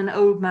became an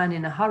old man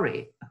in a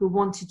hurry who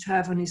wanted to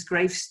have on his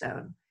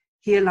gravestone,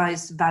 "Here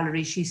lies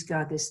Valéry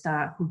Giscard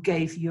d'Estaing, who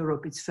gave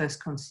Europe its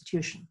first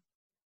constitution."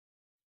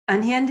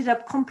 And he ended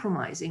up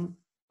compromising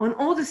on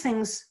all the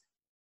things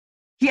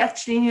he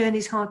actually knew in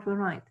his heart were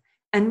right.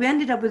 And we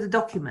ended up with a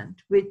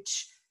document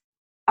which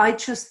I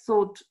just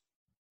thought,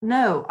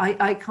 no,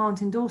 I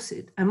can't endorse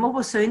it. And what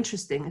was so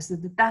interesting is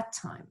that at that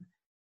time,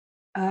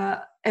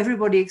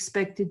 everybody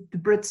expected the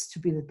Brits to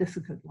be the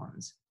difficult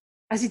ones.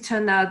 As it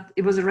turned out,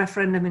 it was a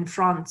referendum in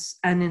France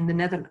and in the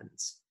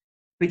Netherlands,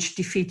 which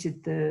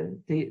defeated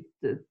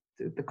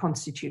the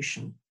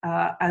constitution.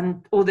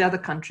 And all the other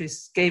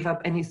countries gave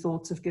up any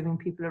thoughts of giving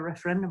people a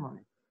referendum on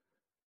it.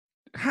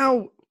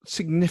 How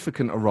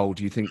significant a role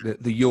do you think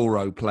that the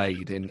euro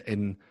played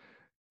in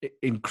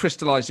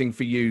crystallising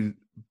for you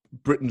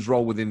Britain's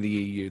role within the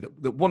EU?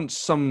 That once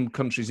some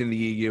countries in the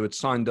EU had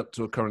signed up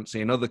to a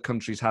currency and other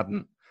countries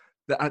hadn't,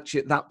 that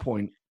actually at that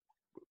point,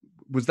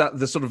 was that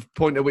the sort of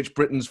point at which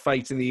Britain's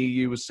fate in the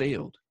EU was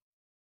sealed?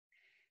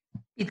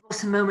 It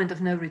was a moment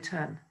of no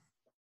return.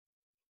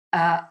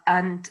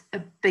 And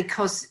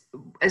because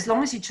as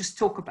long as you just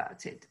talk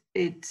about it,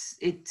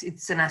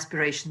 it's an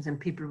aspiration, and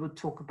people would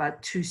talk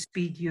about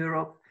two-speed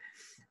Europe,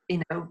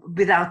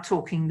 without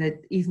talking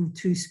that even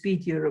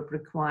two-speed Europe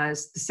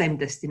requires the same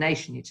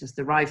destination. You just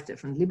arrive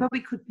differently, but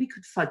we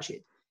could fudge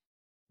it.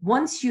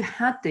 Once you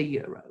had the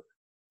euro,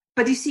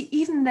 but you see,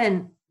 even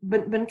then,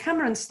 when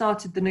Cameron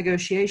started the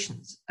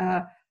negotiations,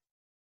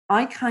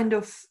 I kind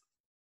of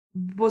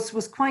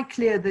was quite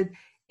clear that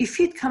if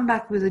he'd come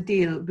back with a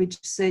deal which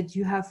said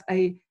you have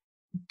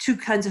two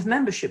kinds of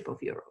membership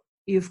of Europe,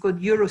 you've got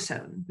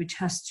Eurozone, which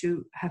has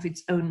to have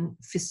its own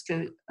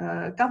fiscal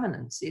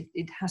governance.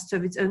 It has to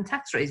have its own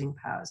tax raising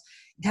powers.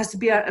 It has to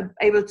be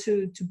able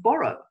to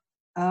borrow.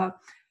 And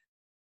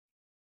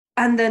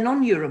they're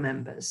non-Euro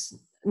members,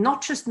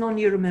 not just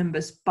non-Euro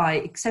members by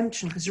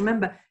exemption, because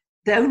remember,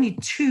 there are only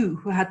two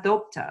who had the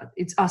opt-out.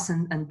 It's us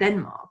and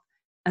Denmark.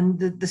 And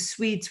the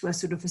Swedes were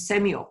sort of a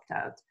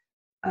semi-opt-out,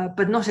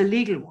 but not a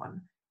legal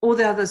one. All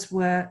the others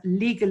were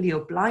legally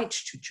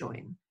obliged to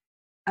join.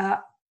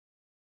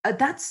 At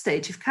that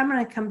stage, if Cameron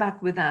had come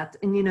back with that,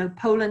 and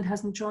Poland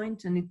hasn't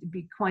joined, and it'd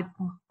be quite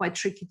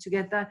tricky to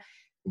get that,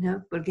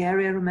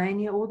 Bulgaria,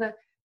 Romania, all that,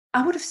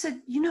 I would have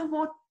said, you know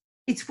what,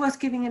 it's worth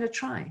giving it a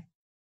try,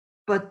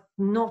 but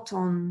not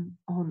on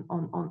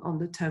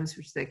the terms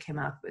which they came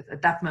out with.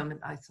 At that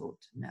moment, I thought,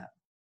 no.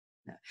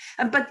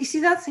 But you see,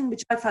 that thing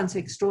which I found so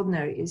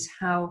extraordinary is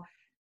how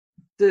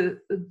the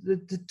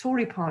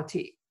Tory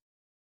party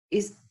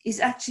is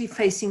actually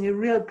facing a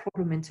real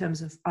problem in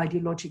terms of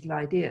ideological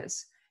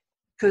ideas,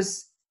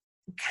 because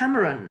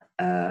Cameron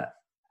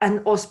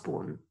and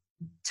Osborne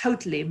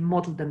totally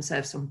modelled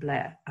themselves on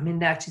Blair. I mean,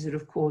 they actually sort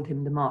of called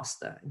him the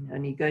master,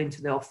 and he'd go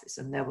into the office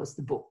and there was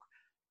the book,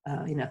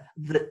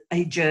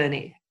 A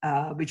Journey,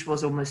 which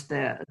was almost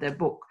their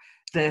book,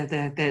 their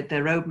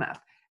roadmap.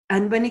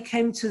 And when it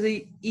came to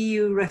the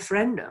EU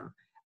referendum,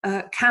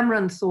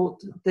 Cameron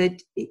thought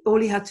that all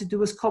he had to do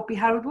was copy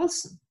Harold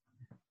Wilson.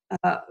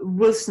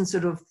 Wilson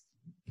sort of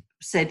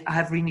said, I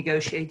have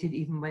renegotiated,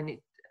 even when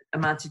it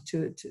amounted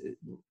to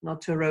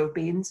not to a row of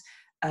beans.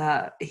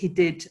 He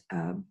did,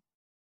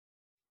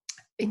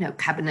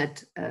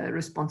 cabinet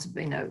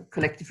responsibility,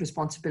 collective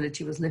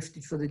responsibility was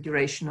lifted for the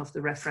duration of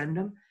the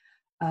referendum.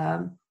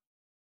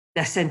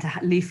 They sent a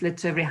leaflet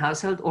to every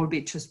household,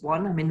 albeit just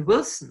one. I mean,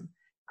 Wilson,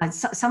 and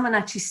someone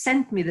actually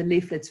sent me the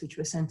leaflets which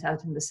were sent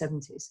out in the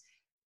 70s.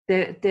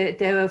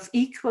 They're of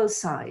equal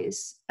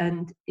size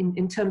and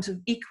in terms of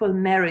equal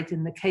merit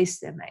in the case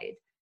they made.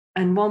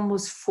 And one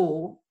was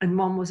for and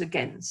one was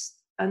against.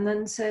 And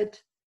then said,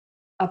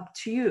 up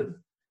to you.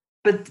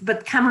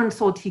 But Cameron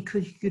thought he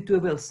could do a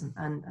Wilson,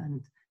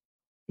 and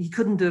he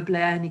couldn't do a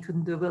Blair and he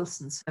couldn't do a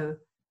Wilson. So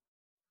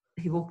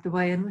he walked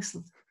away and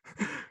whistled.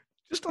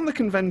 Just on the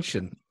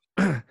convention,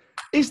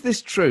 is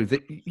this true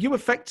that you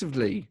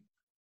effectively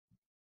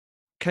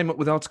came up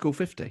with Article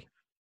 50?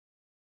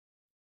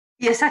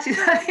 Yes, actually,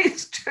 that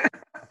is true.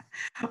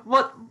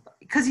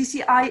 Because you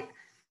see,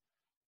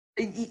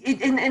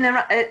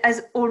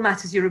 as all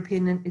matters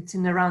European, it's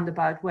in a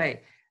roundabout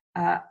way.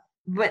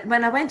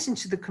 When I went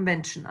into the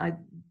convention,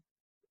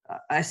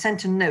 I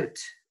sent a note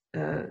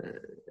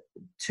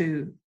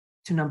to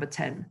number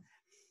 10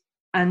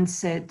 and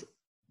said,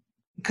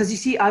 because you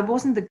see, I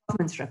wasn't the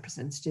government's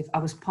representative, I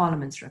was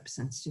Parliament's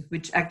representative,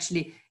 which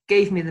actually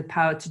gave me the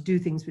power to do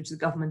things which the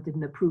government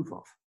didn't approve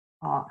of.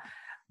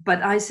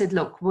 But I said,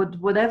 look,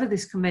 whatever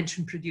this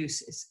convention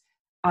produces,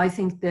 I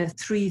think there are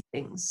three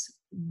things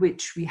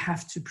which we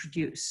have to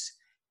produce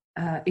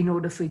in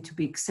order for it to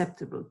be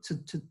acceptable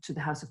to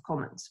the House of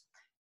Commons.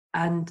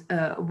 And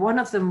one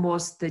of them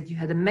was that you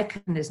had a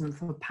mechanism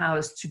for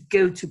powers to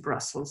go to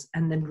Brussels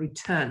and then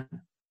return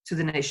to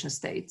the nation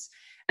states.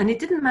 And it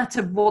didn't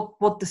matter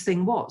what the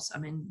thing was. I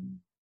mean,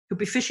 it could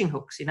be fishing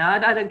hooks,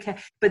 I don't care.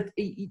 But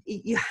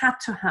you had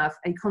to have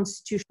a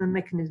constitutional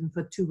mechanism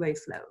for two-way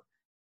flow.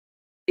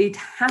 It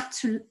had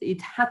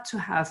to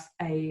have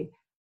a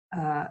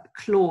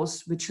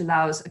clause which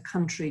allows a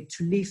country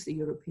to leave the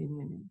European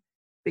Union,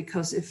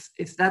 because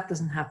if that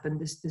doesn't happen,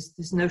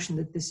 this notion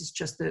that this is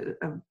just a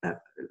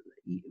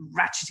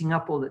ratcheting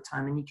up all the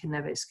time and you can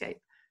never escape.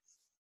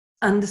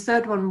 And the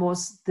third one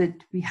was that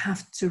we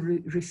have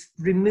to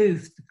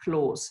remove the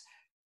clause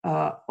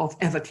of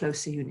ever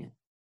closer union.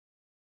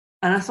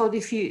 And I thought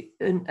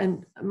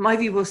and my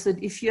view was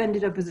that if you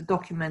ended up with a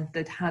document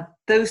that had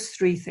those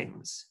three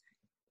things,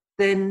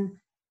 then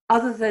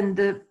other than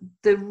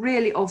the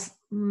really of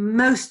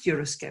most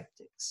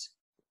Eurosceptics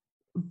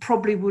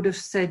probably would have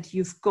said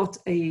you've got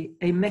a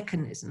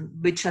mechanism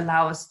which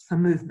allows for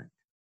movement.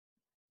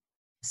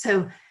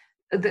 So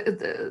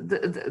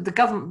the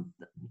government,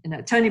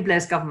 Tony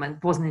Blair's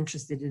government wasn't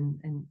interested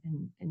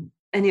in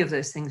any of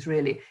those things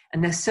really,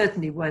 and they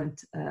certainly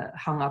weren't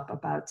hung up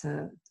about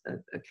a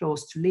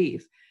clause to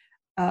leave.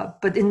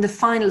 But in the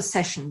final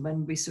session,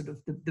 when we sort of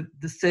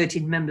the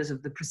 13 members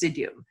of the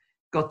Presidium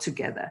got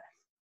together,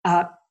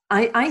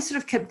 I sort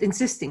of kept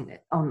insisting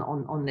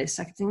on this.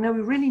 I kept saying, no,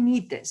 we really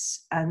need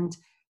this. And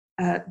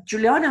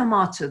Giuliano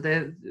Amato,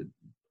 the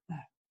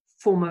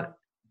former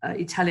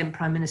Italian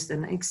Prime Minister,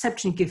 an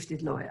exceptionally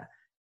gifted lawyer,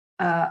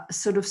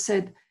 sort of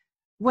said,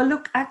 well,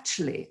 look,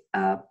 actually,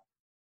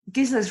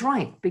 Gisela's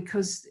right,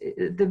 because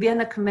the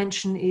Vienna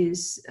Convention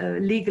is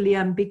legally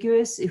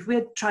ambiguous. If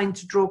we're trying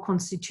to draw a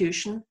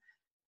constitution,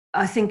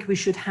 I think we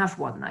should have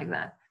one like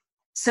that.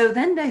 So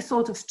then they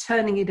thought of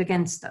turning it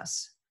against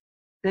us.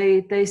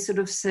 They sort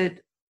of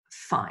said,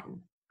 fine.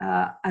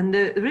 And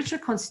the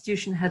original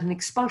constitution had an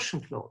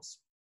expulsion clause,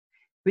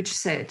 which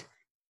said,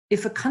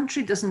 if a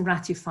country doesn't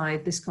ratify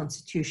this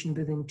constitution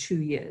within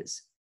 2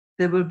 years,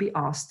 they will be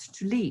asked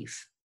to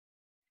leave.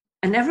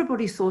 And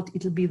everybody thought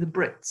it'll be the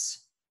Brits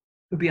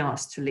who would be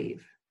asked to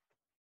leave.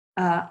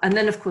 And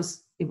then, of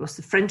course, it was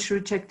the French who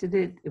rejected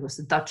it. It was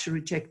the Dutch who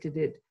rejected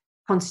it.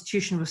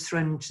 Constitution was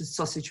thrown into the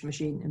sausage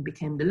machine and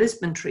became the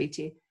Lisbon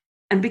Treaty.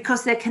 And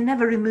because they can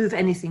never remove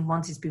anything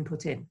once it's been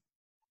put in,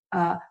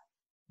 the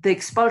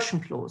expulsion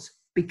clause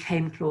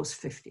became clause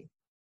 50.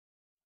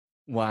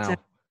 Wow. So,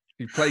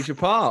 you played your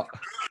part.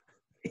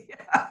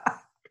 yeah.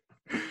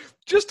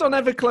 Just on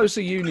ever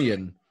closer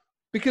union,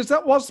 because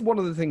that was one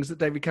of the things that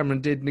David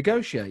Cameron did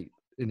negotiate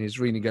in his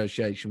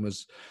renegotiation,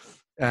 was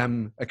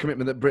a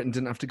commitment that Britain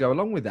didn't have to go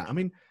along with that. I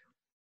mean,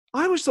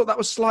 I always thought that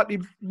was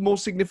slightly more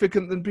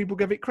significant than people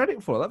gave it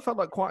credit for. That felt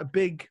like quite a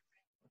big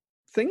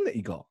thing that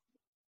he got.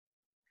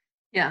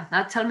 Yeah,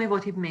 now tell me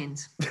what it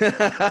means.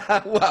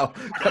 Well,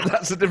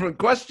 that's a different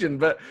question.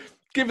 But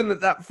given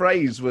that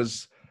phrase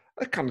was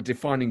a kind of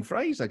defining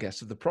phrase, I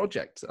guess, of the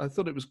project, I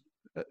thought it was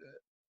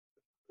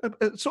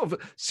a sort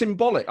of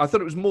symbolic. I thought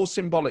it was more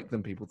symbolic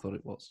than people thought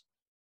it was.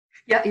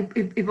 Yeah,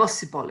 it was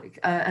symbolic.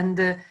 And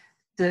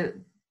the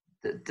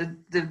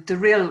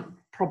real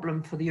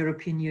problem for the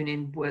European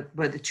Union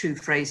were the two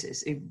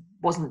phrases. It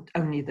wasn't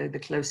only the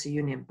closer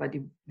union, but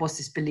it was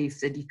this belief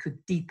that it could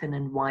deepen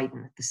and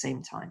widen at the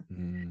same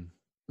time.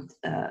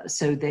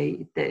 So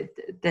they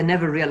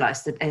never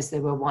realized that as they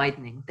were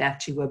widening, they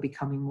actually were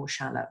becoming more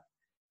shallow.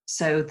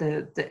 So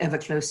the ever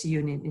closer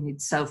union in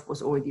itself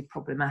was already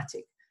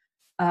problematic.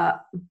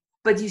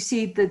 But you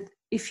see that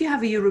if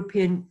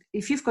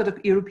you've got a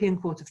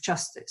European Court of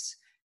Justice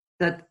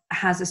that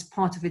has as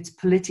part of its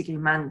political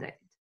mandate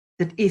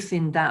that if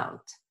in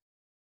doubt,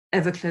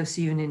 ever closer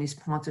union is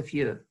part of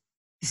your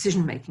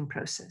decision-making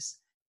process,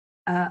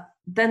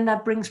 then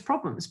that brings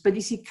problems. But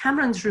you see,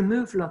 Cameron's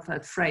removal of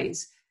that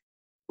phrase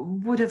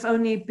would have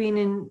only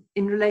been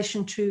in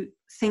relation to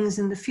things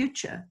in the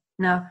future.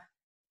 Now,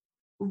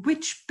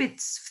 which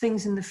bits of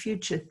things in the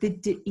future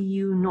did the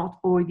EU not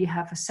already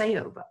have a say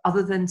over,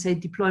 other than, say,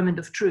 deployment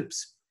of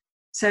troops?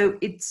 So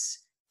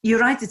you're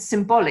right, it's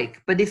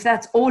symbolic, but if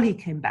that's all he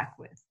came back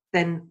with,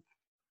 then...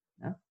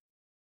 No.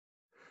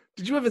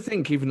 Did you ever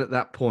think, even at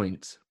that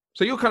point,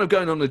 so you're kind of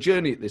going on a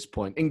journey at this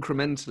point,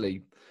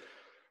 incrementally,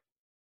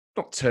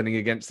 not turning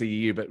against the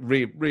EU, but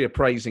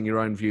reappraising your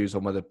own views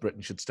on whether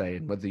Britain should stay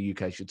in, whether the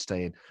UK should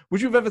stay in.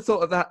 Would you have ever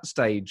thought at that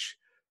stage,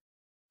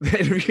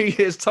 in a few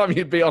years' time,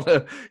 you'd be on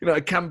a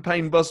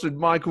campaign bus with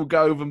Michael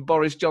Gove and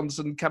Boris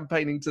Johnson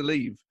campaigning to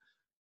leave?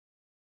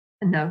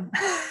 No.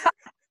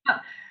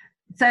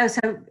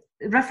 So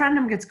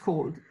referendum gets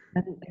called,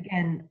 and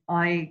again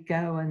I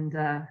go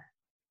and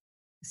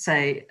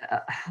say,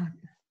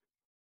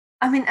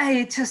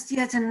 it's just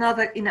yet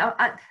another.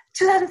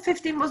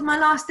 2015 was my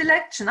last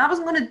election. I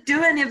wasn't going to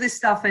do any of this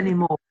stuff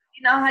anymore.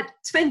 I had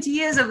 20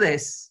 years of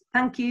this.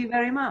 Thank you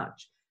very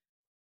much.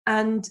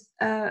 And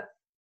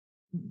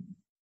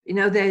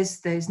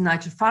there's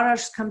Nigel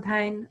Farage's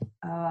campaign,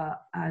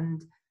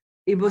 and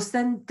it was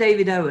then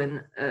David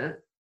Owen,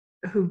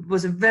 who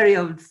was a very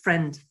old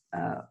friend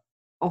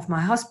of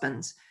my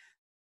husband's,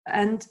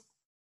 and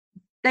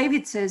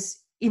David says,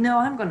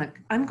 I'm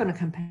gonna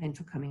campaign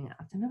for coming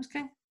out. And I was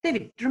going,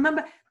 David, do you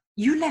remember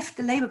you left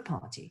the Labour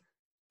Party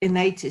in the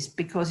 80s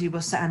because you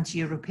were so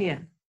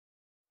anti-European?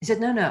 He said,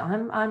 no,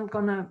 I'm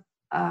gonna,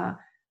 and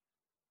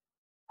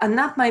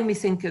that made me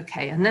think,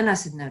 okay. And then I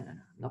said, no,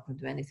 I'm not gonna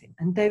do anything.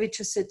 And David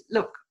just said,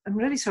 look, I'm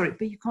really sorry,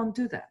 but you can't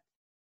do that.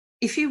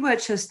 If you were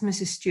just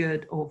Mrs.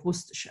 Stuart of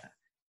Worcestershire,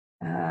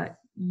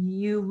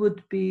 you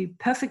would be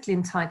perfectly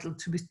entitled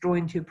to withdraw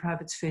into your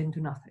private sphere and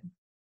do nothing.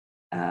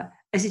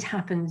 As it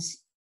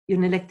happens, you're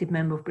an elected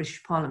member of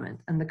British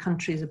Parliament, and the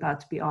country is about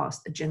to be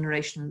asked a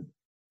generational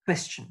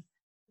question.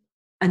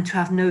 And to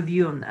have no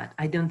view on that,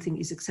 I don't think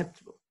is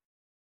acceptable.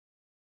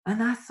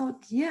 And I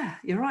thought, yeah,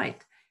 you're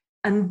right.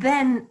 And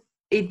then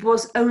it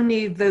was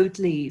only vote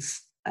leave,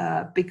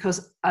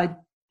 because I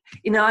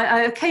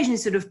occasionally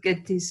sort of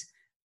get these,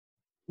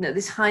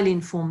 this highly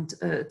informed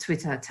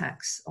Twitter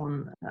attacks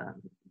on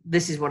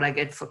this is what I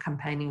get for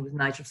campaigning with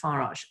Nigel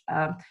Farage.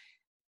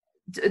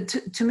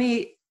 To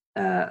me,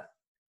 I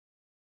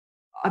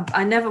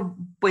never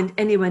went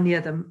anywhere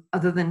near them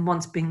other than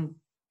once being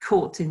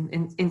court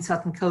in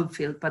Sutton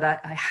Coldfield, but I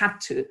had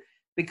to,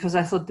 because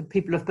I thought the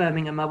people of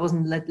Birmingham, I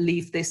wasn't let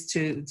leave this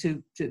to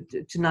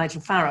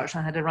Nigel Farage.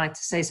 I had a right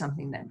to say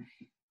something then.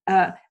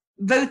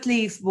 Vote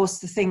leave was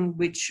the thing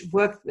which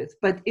worked with,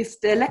 but if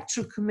the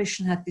Electoral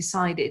Commission had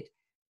decided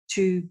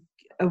to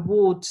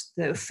award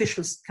the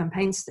official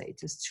campaign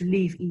status to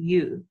leave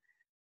EU,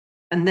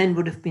 and then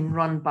would have been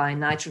run by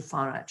Nigel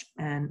Farage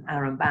and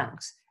Aaron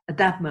Banks, at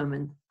that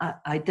moment,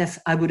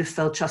 I would have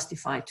felt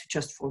justified to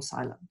just fall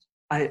silent.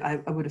 I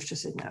would have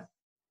just said no,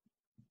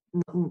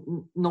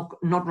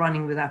 not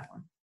running with that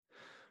one.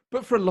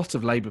 But for a lot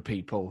of Labour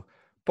people,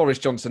 Boris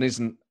Johnson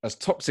isn't as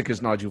toxic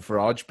as Nigel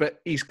Farage,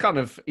 but he's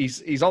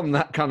on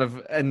that kind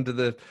of end of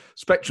the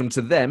spectrum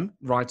to them,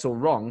 right or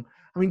wrong.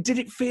 I mean, did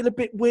it feel a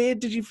bit weird?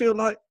 Did you feel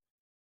like,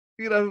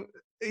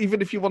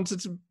 even if you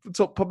wanted to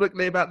talk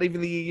publicly about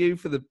leaving the EU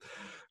for the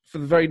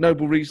very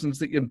noble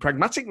reasons and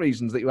pragmatic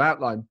reasons that you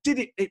outlined,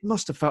 it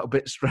must have felt a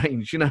bit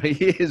strange.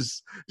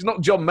 He's not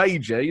John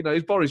Major,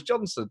 he's Boris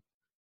Johnson.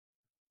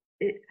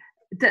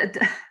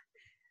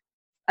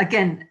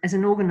 Again, as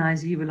an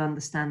organizer, you will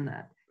understand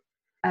that.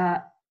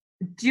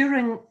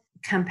 During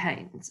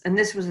campaigns, and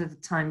this was at the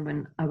time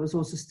when I was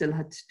also still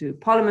had to do,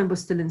 Parliament was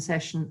still in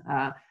session.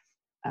 I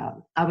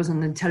was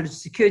on the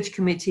Intelligence Security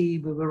Committee.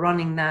 We were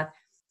running that.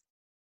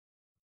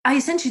 I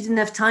essentially didn't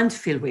have time to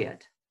feel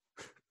weird.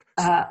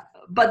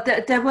 But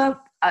there were,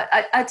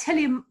 I tell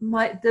you,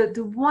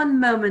 the one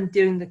moment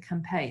during the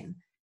campaign,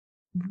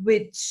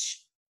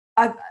 which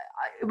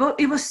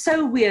it was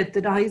so weird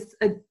that I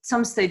at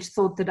some stage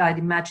thought that I'd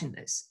imagined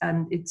this,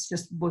 and it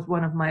just was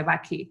one of my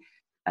wacky,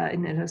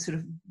 sort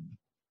of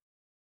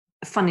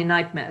funny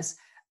nightmares.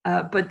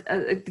 But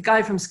the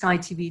guy from Sky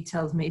TV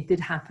tells me it did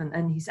happen,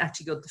 and he's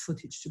actually got the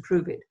footage to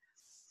prove it.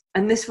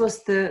 And this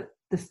was the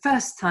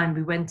first time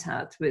we went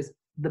out with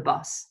the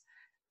bus,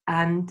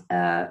 and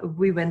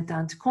we went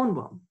down to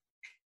Cornwall.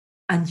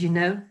 And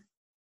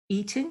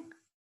eating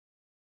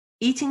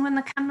when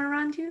the camera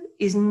around you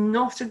is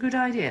not a good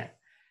idea.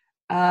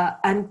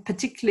 And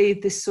particularly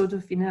this sort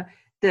of,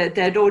 there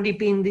had already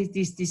been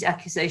these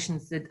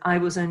accusations that I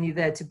was only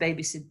there to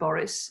babysit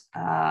Boris.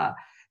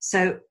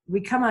 So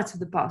we come out of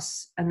the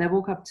bus and they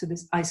walk up to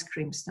this ice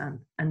cream stand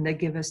and they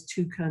give us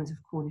 2 cones of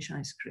Cornish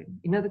ice cream.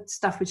 The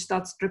stuff which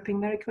starts dripping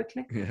very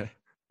quickly? Yeah.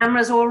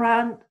 Cameras all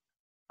around.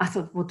 I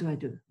thought, what do I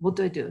do? What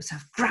do I do? So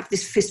I've grabbed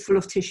this fistful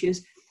of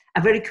tissues. I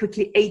very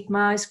quickly ate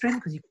my ice cream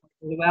because you can't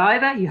go away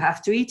either. You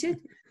have to eat it.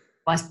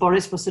 Whilst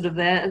Boris was sort of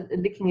there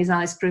licking his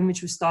ice cream,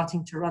 which was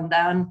starting to run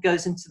down,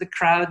 goes into the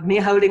crowd, me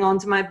holding on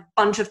to my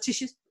bunch of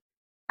tissues.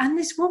 And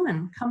this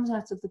woman comes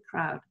out of the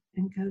crowd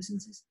and goes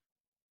and says,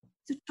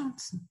 Mr.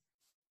 Johnson,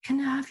 can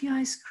I have your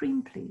ice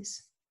cream,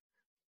 please?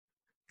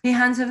 He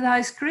hands her the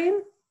ice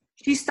cream.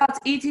 She starts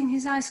eating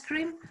his ice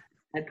cream.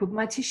 I put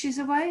my tissues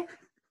away.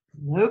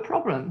 No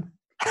problem.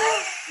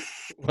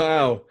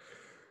 Wow.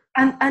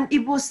 And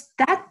it was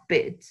that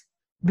bit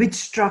which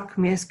struck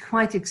me as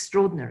quite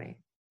extraordinary.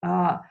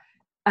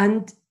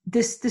 And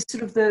this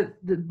sort of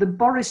the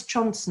Boris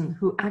Johnson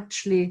who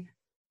actually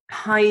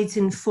hides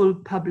in full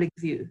public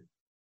view.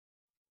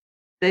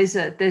 There's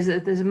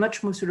a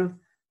much more sort of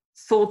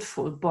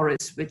thoughtful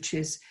Boris, which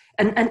is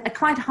and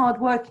quite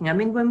hardworking. I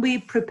mean, when we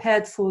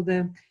prepared for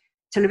the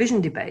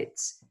television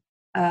debates,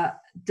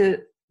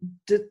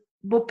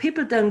 what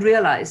people don't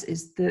realize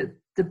is the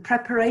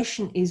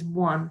preparation is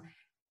one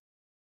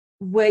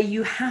where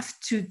you have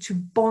to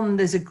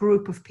bond as a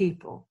group of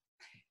people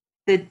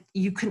that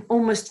you can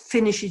almost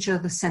finish each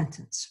other's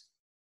sentence.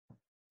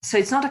 So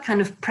it's not a kind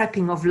of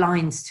prepping of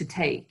lines to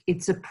take.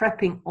 It's a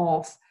prepping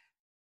of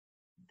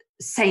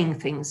saying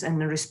things and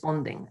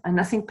responding. And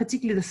I think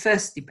particularly the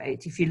first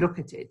debate, if you look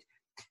at it,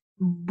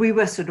 we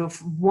were sort of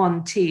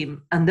one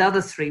team and the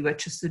other 3 were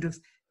just sort of,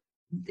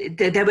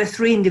 there were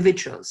 3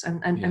 individuals.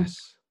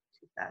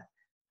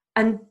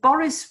 And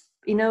Boris,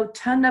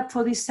 turned up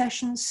for these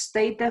sessions,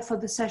 stayed there for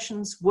the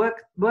sessions,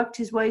 worked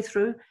his way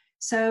through.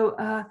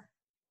 So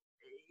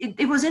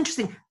it was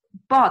interesting.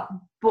 But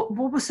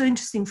what was so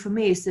interesting for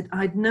me is that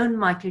I'd known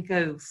Michael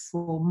Gove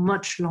for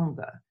much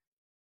longer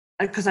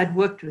because I'd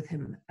worked with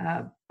him.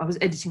 I was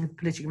editing a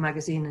political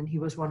magazine and he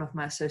was one of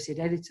my associate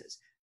editors.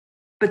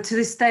 But to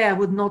this day, I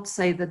would not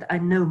say that I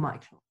know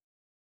Michael.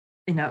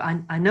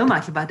 I know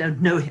Michael, but I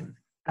don't know him.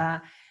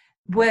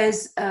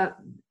 Whereas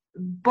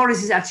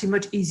Boris is actually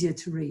much easier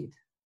to read.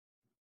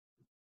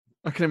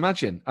 I can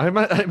imagine. I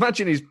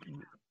imagine he's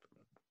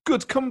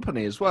good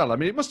company as well. I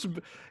mean, it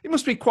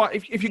must be quite.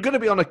 If you're going to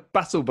be on a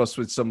battle bus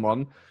with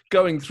someone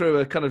going through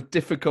a kind of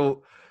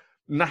difficult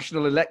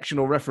national election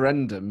or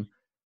referendum,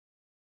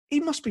 he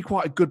must be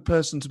quite a good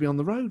person to be on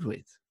the road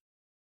with.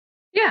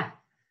 Yeah,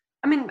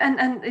 I mean,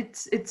 and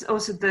it's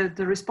also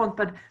the response.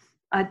 But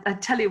I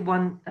tell you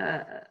one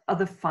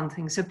other fun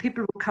thing. So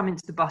people will come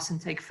into the bus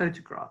and take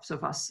photographs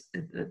of us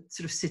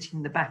sort of sitting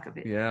in the back of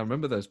it. Yeah, I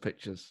remember those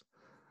pictures.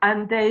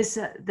 And there's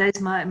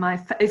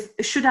my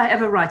should I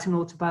ever write an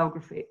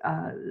autobiography,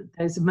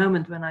 there's a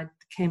moment when I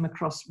came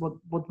across what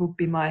would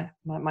be my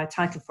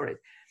title for it,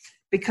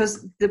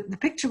 because the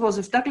picture was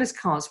of Douglas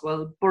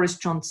Carswell, Boris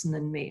Johnson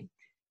and me,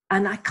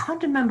 And I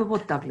can't remember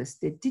what Douglas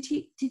did. Did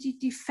he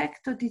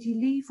defect or did he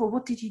leave or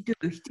what did he do?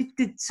 He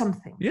did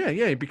something. Yeah.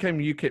 He became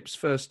UKIP's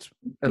first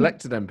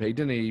elected MP,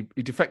 didn't he?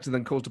 He defected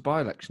and caused a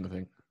by-election, I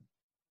think.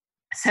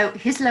 So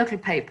his local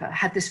paper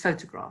had this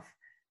photograph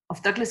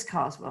of Douglas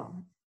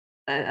Carswell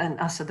and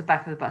us at the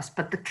back of the bus,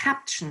 but the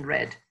caption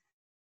read,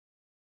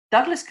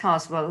 Douglas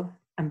Carswell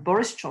and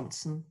Boris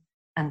Johnson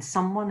and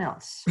someone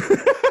else.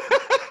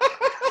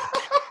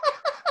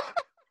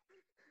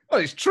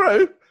 Well, it's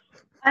true.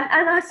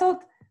 And I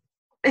thought,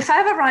 if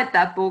I ever write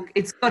that book,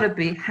 it's got to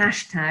be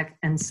hashtag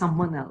and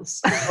someone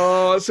else.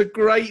 Oh, it's a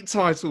great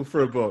title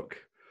for a book.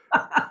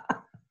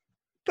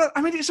 But,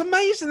 I mean, it's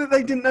amazing that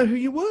they didn't know who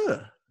you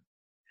were.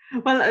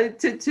 Well,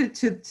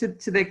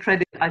 to their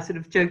credit, I sort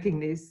of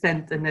jokingly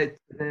sent a note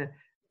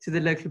to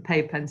the local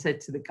paper and said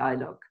to the guy,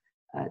 look,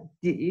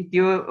 if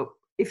you're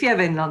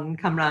ever in London,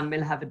 come round,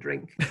 we'll have a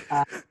drink.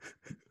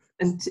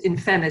 And in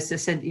fairness, I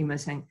sent email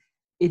saying,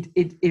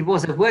 it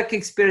was a work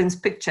experience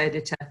picture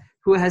editor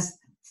who has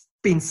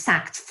been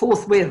sacked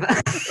forthwith.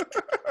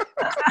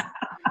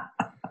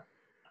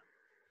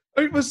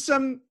 It was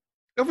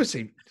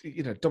obviously,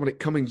 Dominic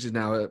Cummings is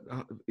now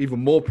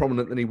even more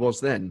prominent than he was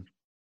then.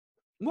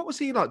 What was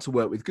he like to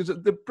work with? Because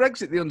the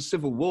Brexit, the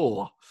Uncivil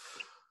War,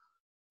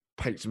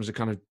 paints him as a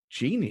kind of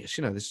genius.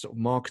 This sort of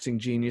marketing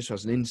genius who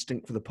has an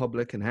instinct for the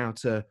public and how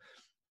to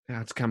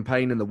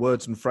campaign and the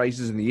words and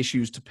phrases and the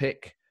issues to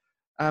pick.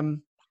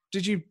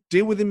 Did you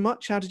deal with him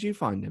much? How did you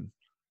find him?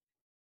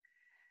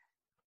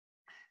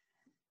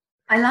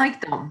 I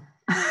like Dom,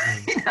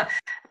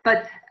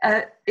 but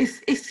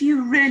if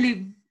you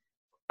really,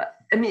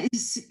 I mean,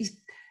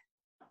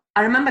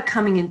 I remember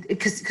coming in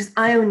because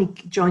I only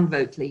joined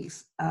Vote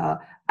Leave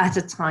at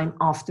a time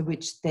after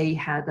which they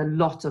had a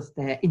lot of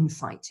their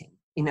infighting.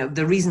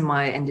 The reason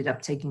why I ended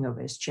up taking over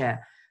as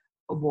chair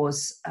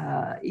was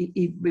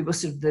it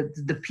was sort of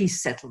the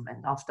peace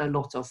settlement after a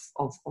lot of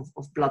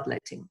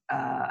bloodletting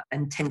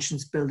and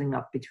tensions building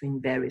up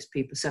between various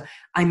people. So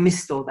I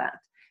missed all that,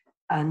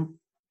 and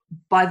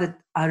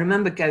I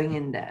remember going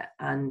in there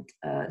and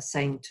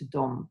saying to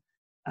Dom,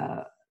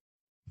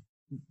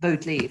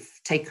 Vote Leave,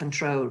 take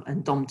control.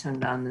 And Dom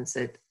turned around and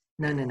said,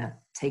 no,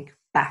 take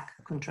back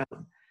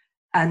control.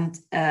 And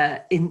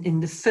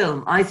in the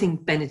film, I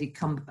think Benedict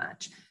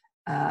Cumberbatch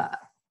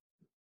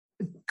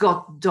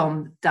got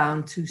Dom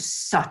down to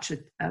such a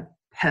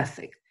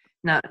perfect.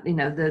 Now,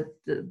 the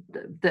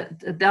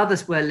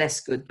others were less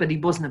good, but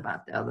it wasn't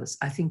about the others.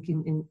 I think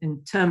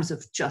in terms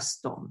of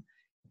just Dom,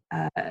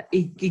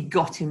 it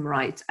got him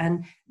right.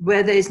 And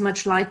where there is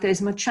much light, there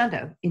is much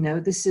shadow.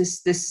 This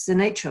is the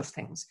nature of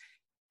things.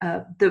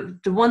 The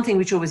one thing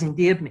which always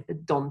endeared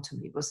Dom to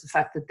me was the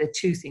fact that there are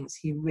two things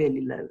he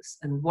really loathes,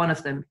 and one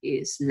of them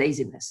is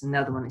laziness, and the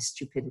other one is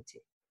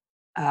stupidity.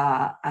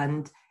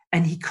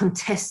 And he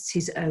contests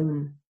his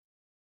own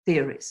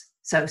theories.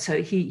 So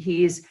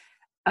he is,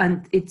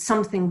 and it's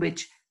something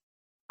which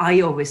I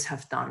always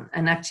have done,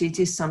 and actually it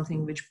is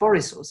something which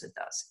Boris also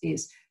does,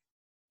 is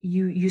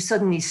you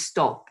suddenly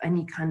stop and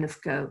you kind of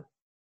go,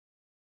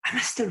 am I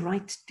still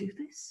right to do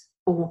this?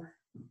 Or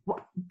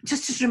what,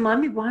 just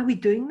remind me, why are we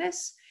doing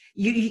this?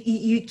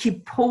 You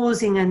keep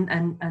pausing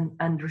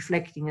and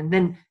reflecting, and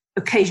then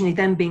occasionally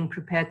then being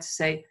prepared to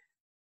say,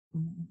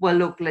 well,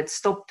 look, let's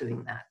stop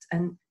doing that.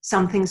 And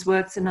some things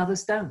work and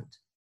others don't.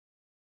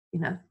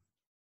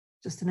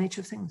 Just the nature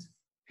of things.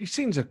 He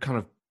seems a kind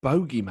of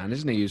bogeyman,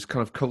 isn't he? Who's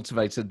kind of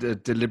cultivated a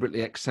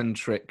deliberately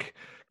eccentric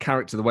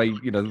character, the way,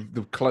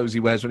 the clothes he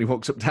wears when he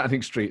walks up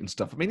Downing Street and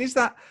stuff. I mean, is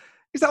that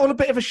all a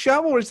bit of a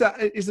show, or is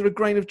there a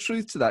grain of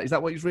truth to that? Is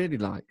that what he's really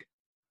like?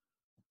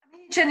 I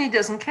mean, he genuinely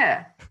doesn't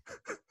care.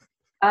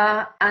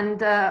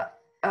 And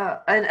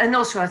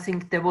also, I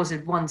think there was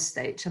at one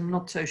stage, I'm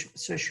not so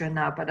sure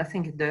now, but I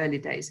think in the early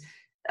days,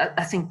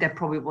 I think there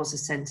probably was a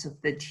sense of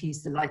that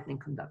he's the lightning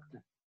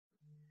conductor.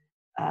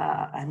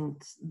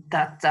 And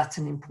that's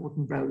an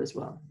important role as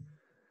well.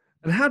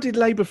 And how did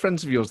Labour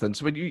friends of yours then?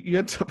 So when you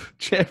ended up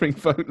chairing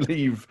Vote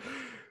Leave,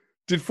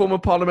 did former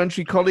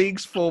parliamentary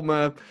colleagues,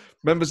 former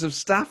members of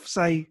staff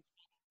say,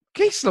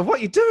 Gisela, what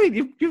are you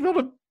doing? You've got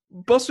a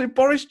bus with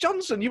Boris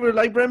Johnson. You were a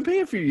Labour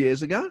MP a few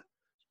years ago.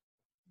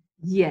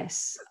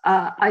 Yes.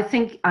 I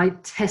think I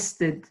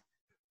tested,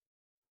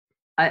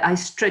 I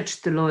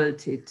stretched the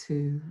loyalty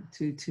to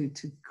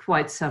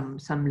quite some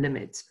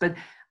limits. But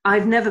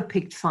I've never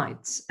picked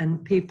fights,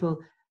 and people...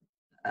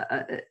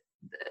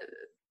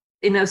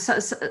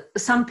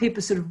 some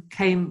people sort of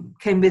came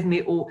with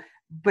me or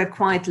were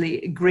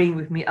quietly agreeing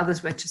with me.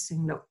 Others were just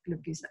saying, look,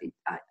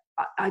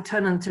 I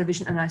turn on the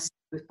television and I sit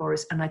with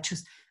Boris and I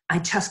just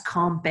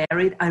can't bear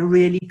it. I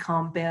really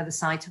can't bear the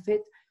sight of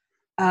it.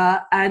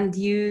 And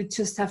you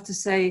just have to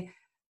say,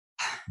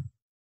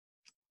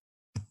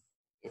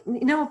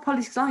 what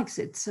politics likes.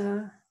 It's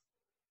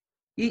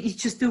you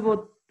just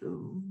do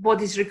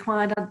what is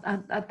required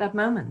at that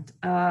moment.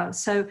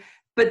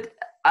 But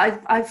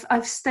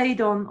I've stayed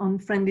on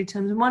friendly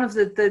terms. And one of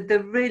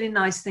the really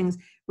nice things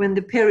when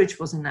the peerage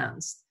was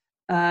announced,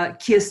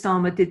 Keir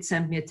Starmer did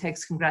send me a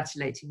text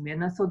congratulating me,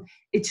 and I thought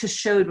it just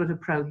showed what a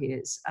pro he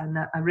is, and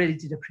I really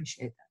did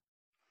appreciate that.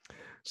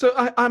 So,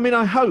 I mean,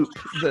 I hope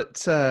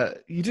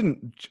that you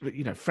didn't,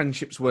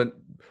 friendships weren't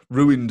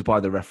ruined by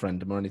the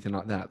referendum or anything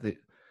like that. That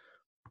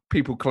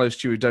people close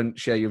to you who don't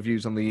share your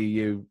views on the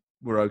EU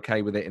were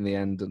okay with it in the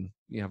end, and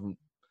you haven't,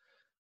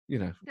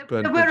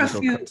 burned bridges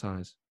or cut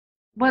ties.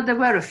 Well, there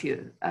were a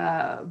few,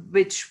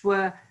 which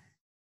were,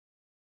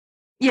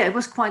 it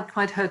was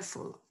quite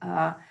hurtful.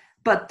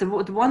 But the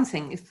one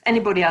thing, if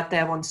anybody out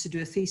there wants to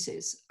do a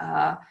thesis,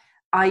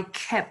 I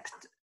kept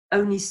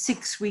only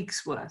 6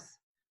 weeks worth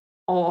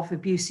of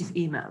abusive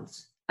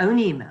emails,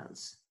 only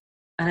emails,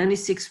 and only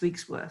 6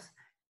 weeks worth.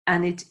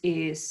 And it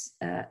is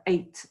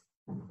 8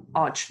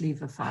 arch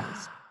lever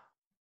files.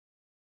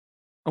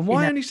 And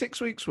why only 6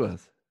 weeks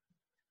worth?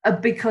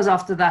 Because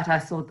after that, I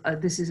thought,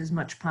 this is as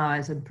much power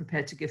as I'm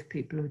prepared to give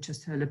people who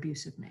just hurl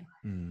abuse at me.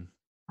 Mm.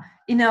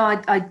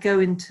 I'd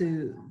go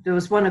there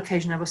was one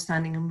occasion I was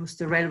standing in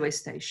Worcester railway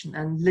station,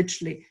 and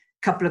literally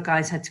a couple of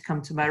guys had to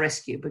come to my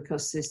rescue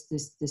because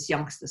this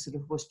youngster sort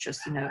of was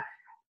just,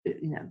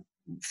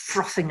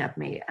 frothing at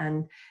me.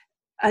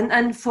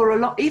 And for a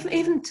lot,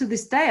 even to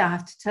this day, I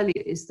have to tell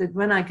you, is that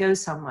when I go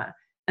somewhere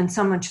and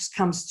someone just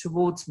comes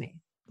towards me,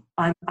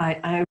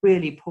 I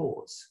really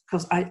pause,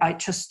 because I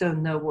just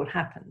don't know what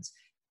happens.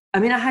 I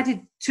mean, I had it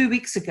 2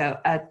 weeks ago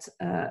at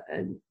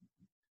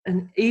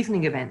an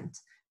evening event,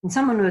 and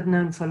someone who had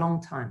known for a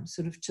long time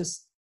sort of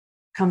just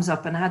comes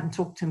up, and I hadn't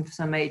talked to him for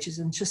some ages,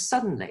 and just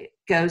suddenly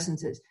goes and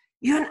says,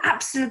 "You're an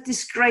absolute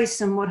disgrace,"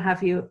 and what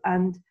have you.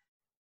 And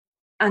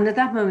at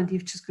that moment,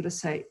 you've just got to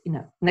say,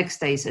 next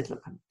day he said,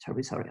 "Look, I'm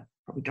terribly sorry. I've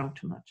probably drunk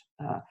too much."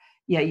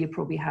 Yeah, you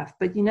probably have.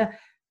 But,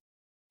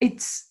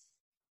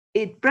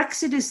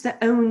 Brexit is the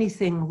only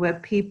thing where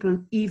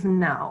people, even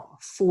now,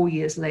 4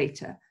 years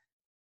later,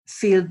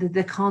 feel that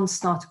they can't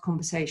start a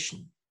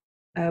conversation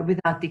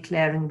without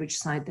declaring which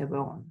side they were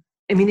on.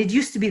 I mean, it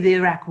used to be the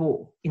Iraq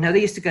War.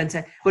 They used to go and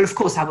say, well, of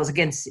course I was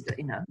against it.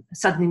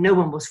 Suddenly no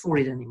one was for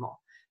it anymore.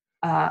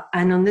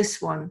 And on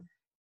this one,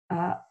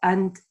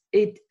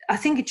 I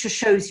think it just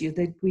shows you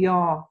that we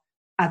are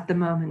at the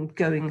moment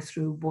going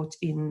through what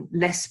in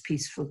less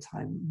peaceful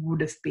time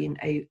would have been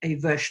a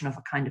version of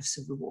a kind of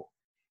civil war.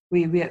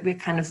 We're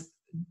kind of,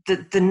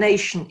 the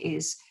nation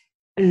is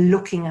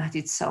looking at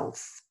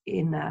itself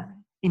in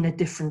a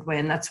different way,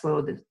 and that's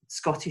where the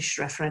Scottish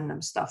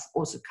referendum stuff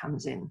also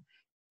comes in.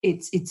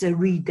 It's a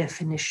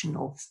redefinition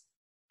of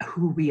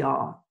who we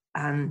are,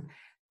 and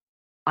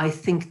I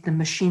think the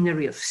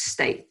machinery of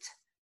state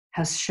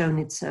has shown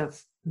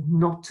itself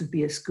not to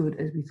be as good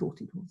as we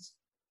thought it was.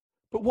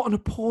 But what an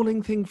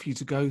appalling thing for you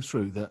to go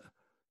through, that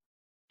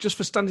just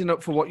for standing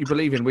up for what you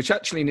believe in, which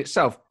actually in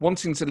itself,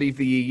 wanting to leave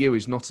the EU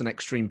is not an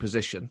extreme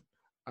position.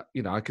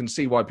 I can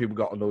see why people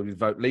got annoyed with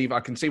Vote Leave.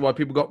 I can see why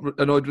people got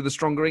annoyed with the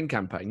Stronger In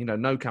campaign.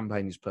 No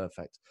campaign is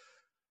perfect.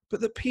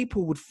 But that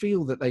people would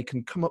feel that they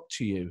can come up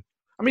to you.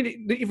 I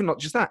mean, even not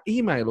just that,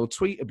 email or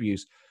tweet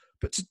abuse,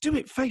 but to do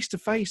it face to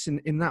face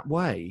in that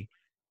way.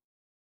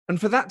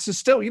 And for that to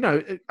still,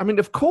 I mean,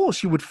 of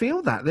course you would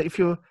feel that if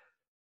you're,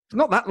 it's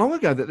not that long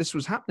ago that this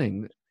was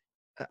happening.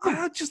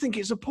 I just think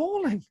it's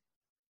appalling.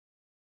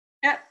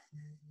 Yeah.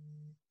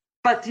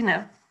 But,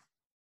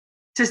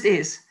 just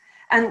is.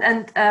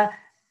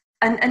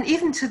 And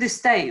even to this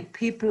day,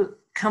 people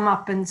come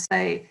up and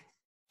say,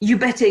 you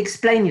better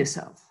explain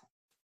yourself.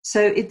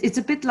 So it's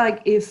a bit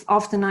like if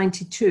after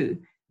 92,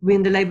 we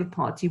in the Labour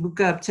Party would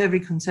go up to every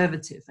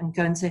Conservative and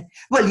go and say,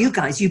 well, you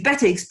guys, you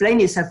better explain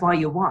yourself why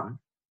you won.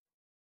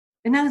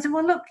 And I said,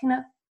 well, look,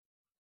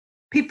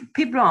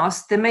 people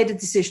asked, they made a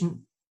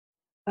decision.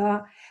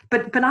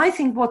 But I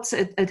think what's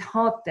at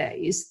heart there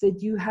is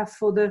that you have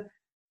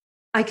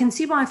I can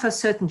see why for a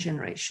certain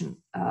generation,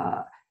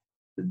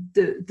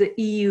 the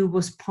EU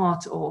was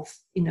part of,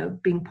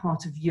 being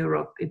part of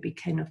Europe. It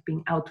became of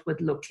being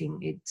outward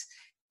looking.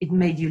 It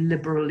made you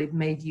liberal. It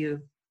made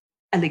you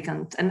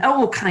elegant and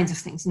all kinds of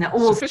things.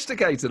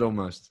 Sophisticated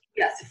almost.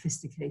 Yeah,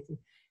 sophisticated.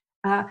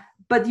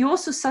 But you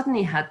also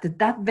suddenly had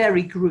that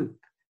very group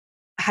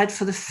had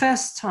for the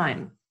first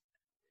time,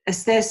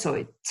 as they saw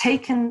it,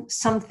 taken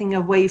something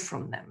away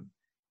from them,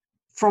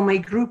 from a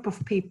group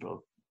of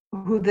people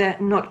who they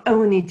not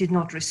only did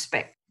not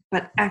respect,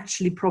 but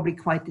actually probably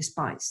quite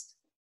despised.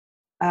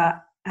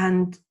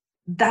 And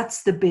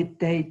that's the bit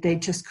they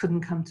just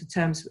couldn't come to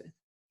terms with.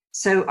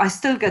 So I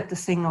still get the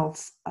thing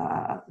of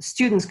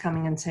students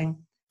coming and saying,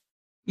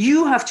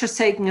 you have just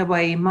taken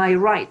away my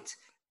right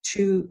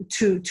to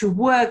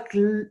work,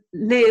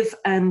 live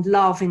and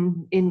love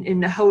in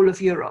the whole of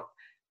Europe.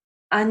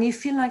 And you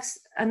feel like,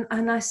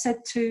 and I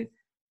said to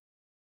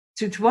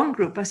one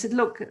group, I said,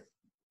 look,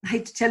 I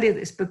hate to tell you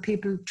this, but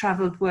people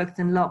traveled, worked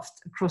and loved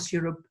across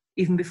Europe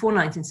even before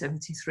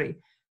 1973.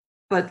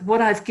 But what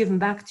I've given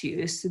back to you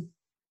is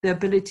the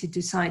ability to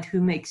decide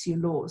who makes your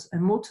laws.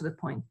 And more to the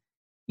point,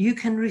 you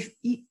can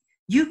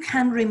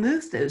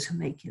remove those who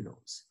make your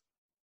laws.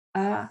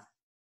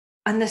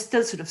 And they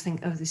still sort of think,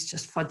 oh, this is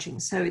just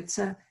fudging. So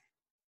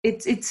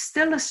it's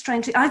still a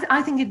strange thing.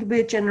 I think it will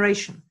be a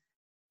generation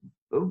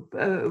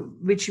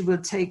which it will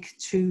take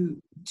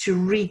to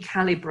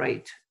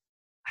recalibrate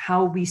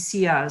how we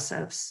see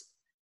ourselves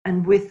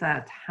and with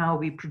that, how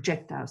we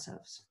project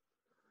ourselves.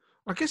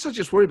 I guess I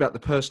just worry about the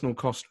personal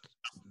cost,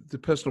 the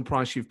personal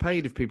price you've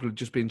paid if people have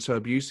just been so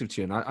abusive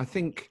to you. And I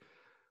think,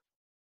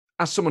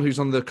 as someone who's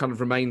on the kind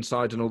of Remain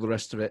side and all the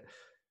rest of it,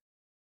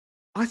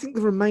 I think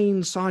the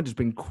Remain side has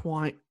been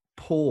quite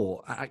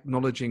poor at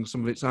acknowledging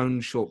some of its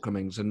own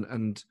shortcomings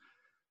and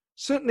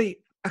certainly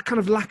a kind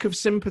of lack of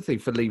sympathy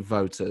for Leave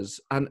voters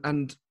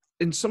and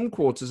in some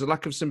quarters a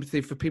lack of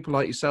sympathy for people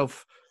like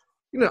yourself.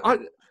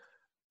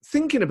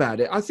 Thinking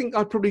about it, I think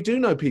I probably do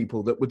know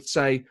people that would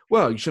say,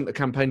 well, you shouldn't have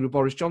campaigned with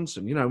Boris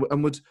Johnson,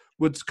 and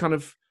would kind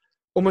of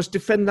almost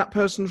defend that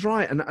person's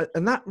right.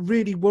 And that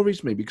really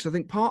worries me, because I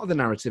think part of the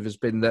narrative has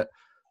been that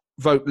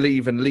vote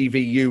Leave and Leave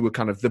EU were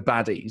kind of the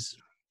baddies,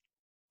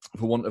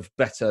 for want of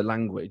better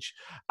language,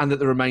 and that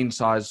the Remain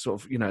side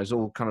sort of, is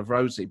all kind of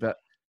rosy. But,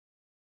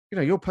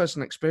 your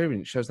personal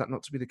experience shows that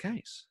not to be the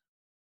case.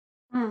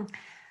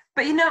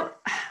 But,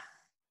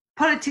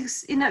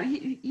 politics, you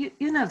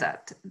know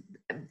that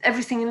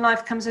everything in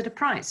life comes at a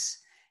price.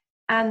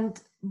 And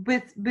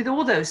with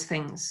all those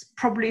things,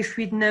 probably if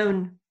we'd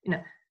known,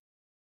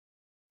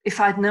 if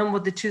I'd known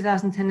what the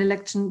 2010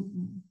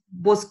 election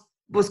was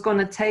going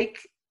to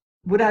take,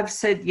 would I have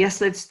said,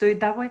 yes, let's do it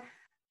that way?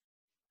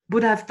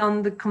 Would I have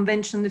done the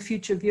convention on the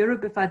future of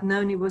Europe if I'd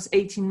known it was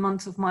 18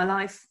 months of my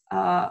life?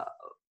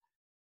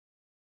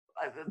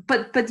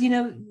 But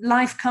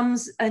life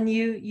comes and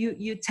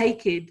you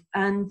take it,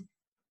 and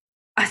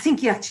I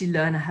think you actually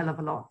learn a hell of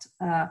a lot.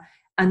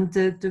 And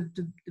the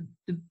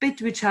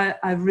bit which I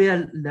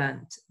really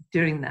learned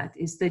during that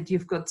is that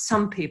you've got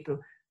some people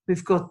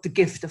who've got the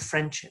gift of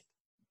friendship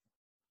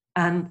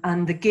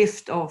and the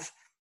gift of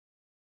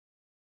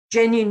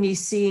genuinely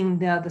seeing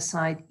the other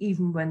side,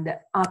 even when they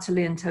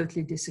utterly and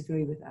totally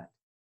disagree with that.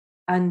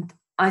 And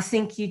I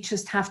think you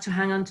just have to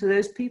hang on to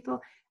those people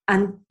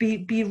and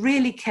be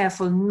really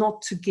careful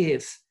not to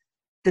give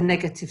the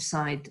negative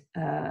side,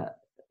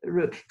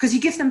 because you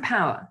give them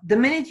power. The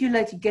minute you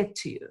let it get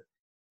to you,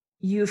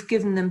 you've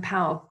given them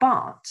power.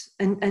 But,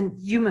 and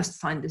you must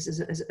find this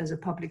as a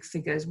public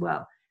figure as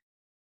well,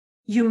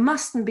 you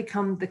mustn't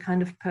become the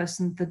kind of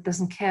person that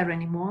doesn't care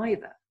anymore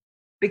either.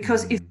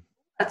 Because if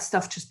that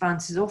stuff just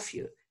bounces off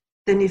you,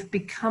 then you've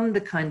become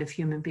the kind of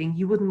human being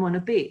you wouldn't want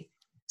to be.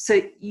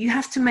 So you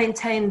have to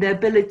maintain the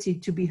ability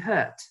to be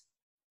hurt,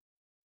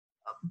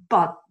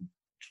 but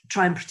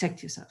try and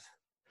protect yourself.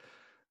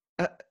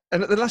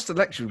 And at the last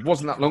election,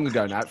 wasn't that long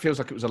ago now. It feels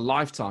like it was a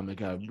lifetime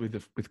ago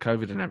with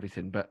COVID and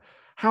everything. But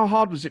how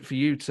hard was it for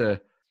you to,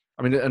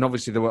 and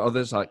obviously there were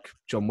others like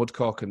John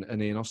Woodcock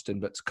and Ian Austin,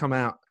 but to come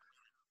out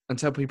and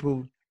tell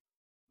people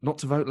not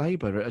to vote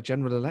Labour at a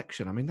general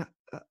election?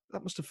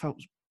 That must have felt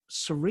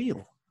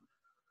surreal.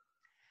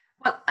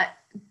 Well,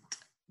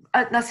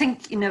 I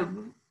think,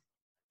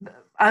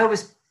 I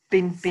always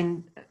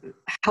been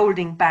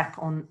holding back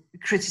on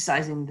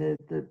criticising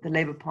the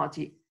Labour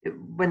Party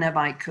whenever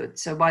I could.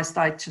 So whilst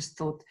I just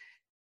thought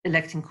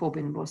electing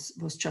Corbyn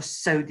was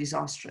just so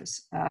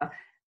disastrous,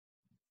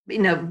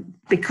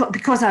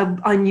 because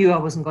I knew I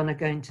wasn't going to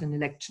go into an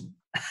election,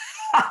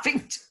 having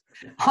to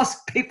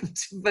ask people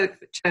to vote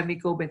for Jeremy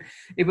Corbyn,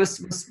 it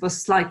was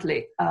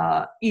slightly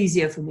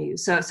easier for me.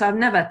 So I've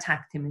never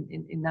attacked him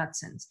in that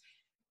sense.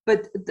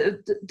 But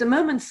the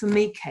moment for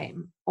me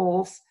came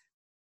of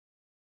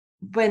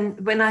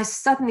when I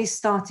suddenly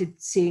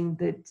started seeing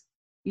that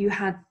you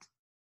had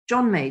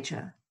John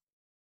Major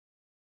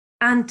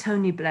and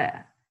Tony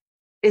Blair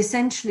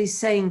essentially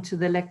saying to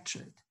the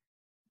electorate,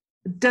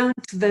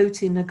 don't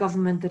vote in a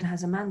government that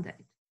has a mandate.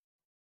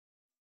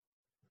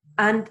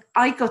 And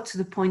I got to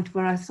the point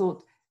where I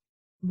thought,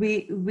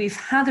 we've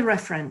had a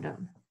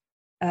referendum.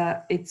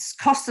 It's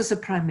cost us a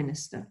prime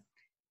minister.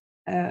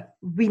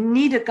 We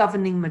need a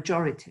governing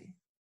majority.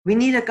 We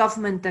need a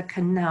government that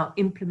can now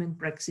implement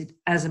Brexit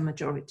as a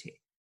majority.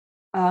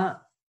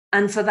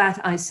 And for that,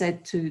 I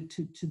said to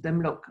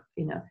them, look,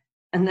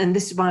 and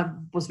this is why I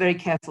was very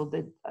careful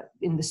that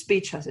in the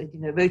speech I said,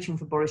 voting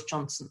for Boris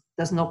Johnson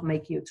does not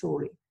make you a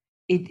Tory.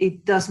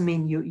 It does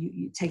mean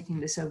you're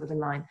taking this over the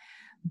line.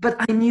 But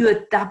I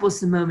knew that was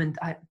the moment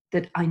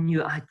that I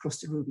knew I had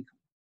crossed the Rubicon.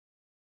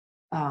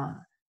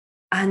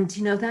 And,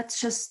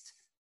 that's just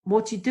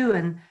what you do.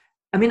 And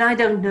I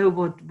don't know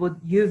what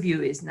your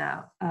view is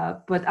now,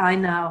 but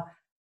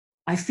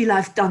I feel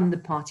I've done the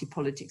party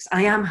politics.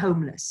 I am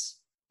homeless.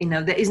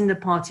 There isn't a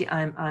party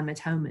I'm at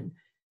home in,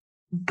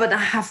 but I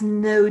have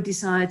no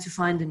desire to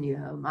find a new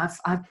home.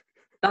 I've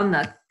done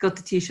that, got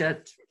the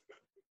T-shirt,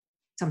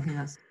 something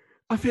else.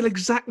 I feel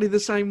exactly the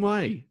same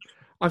way.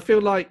 I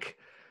feel like,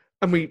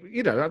 and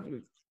we,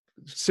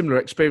 similar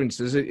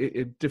experiences,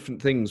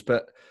 different things,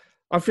 but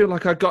I feel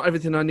like I got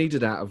everything I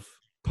needed out of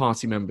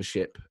party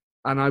membership.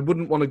 And I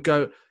wouldn't want to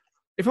go,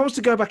 if I was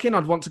to go back in,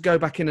 I'd want to go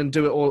back in and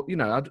do it all.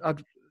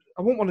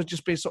 I wouldn't want to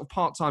just be a sort of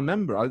part-time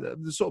member.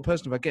 The sort of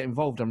person, if I get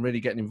involved, I'm really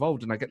getting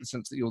involved, and I get the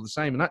sense that you're the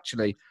same. And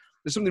actually,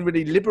 there's something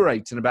really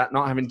liberating about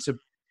not having to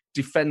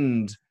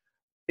defend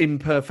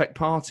imperfect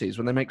parties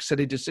when they make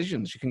silly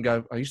decisions. You can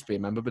go, I used to be a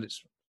member, but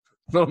it's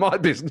not my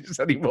business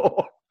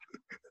anymore.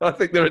 I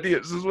think they're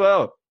idiots as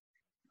well.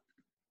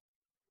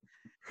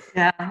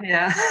 Yeah,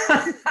 yeah.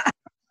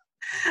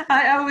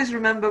 I always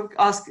remember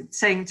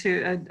saying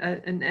to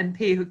an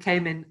MP who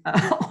came in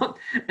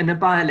a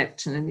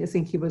by-election, and I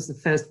think he was the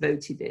first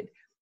vote he did.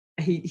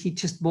 He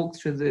just walked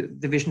through the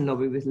division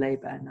lobby with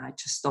Labour, and I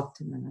just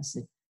stopped him and I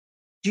said,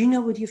 "Do you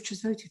know what you've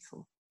just voted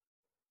for?"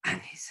 And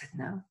he said,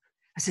 "No."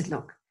 I said,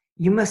 "Look,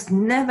 you must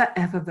never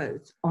ever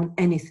vote on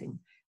anything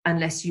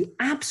unless you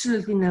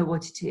absolutely know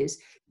what it is,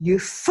 you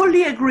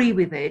fully agree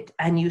with it,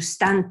 and you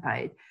stand by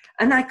it."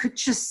 And I could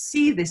just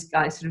see this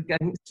guy sort of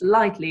going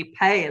slightly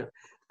pale.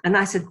 And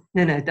I said,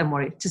 no, don't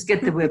worry. Just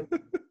get the word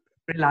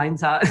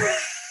lines out.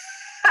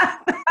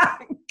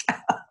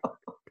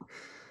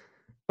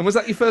 And was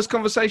that your first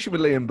conversation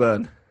with Liam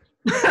Byrne?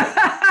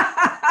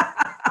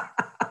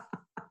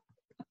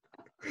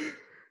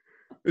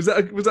 Was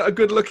that a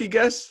good lucky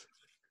guess?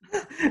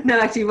 No,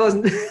 actually, it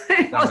wasn't.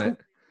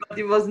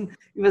 He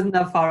wasn't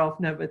that far off.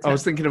 No, but I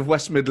was thinking of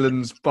West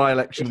Midlands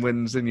by-election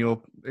wins in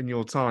your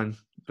time.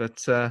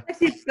 But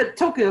actually, but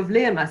talking of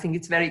Liam, I think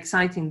it's very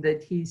exciting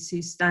that he's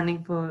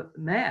standing for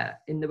mayor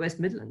in the West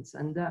Midlands,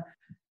 and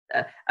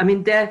I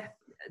mean,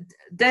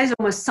 there's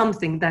almost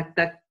something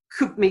that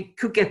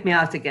could get me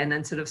out again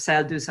and sort of say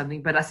I'll do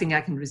something, but I think I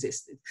can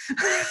resist it.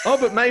 Oh,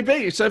 but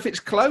maybe. So if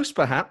it's close,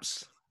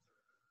 perhaps.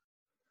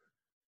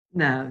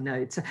 No,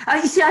 it's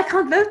you see, I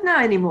can't vote now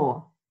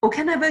anymore. Or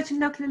can I vote in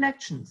local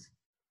elections?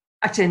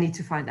 Actually, I need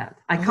to find out.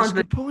 I can't. That's a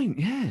good point.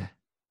 Yeah.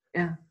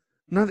 Yeah.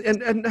 No,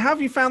 and how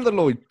have you found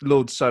the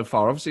Lords so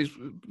far? Obviously,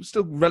 it's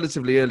still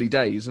relatively early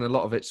days, and a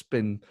lot of it's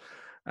been,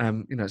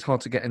 it's hard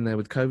to get in there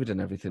with COVID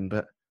and everything.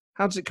 But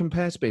how does it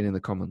compare to being in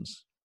the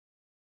Commons?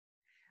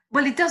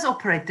 Well, it does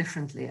operate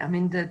differently. I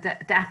mean, the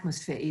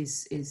atmosphere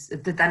is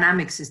the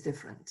dynamics is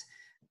different.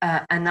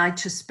 And I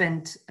just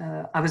spent.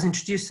 I was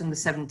introduced on the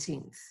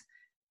 17th,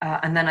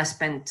 and then I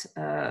spent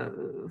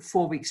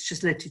 4 weeks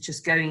just literally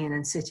just going in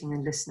and sitting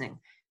and listening.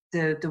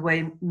 The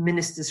way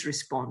ministers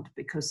respond,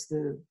 because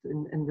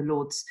in the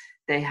Lords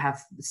they have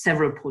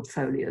several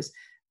portfolios,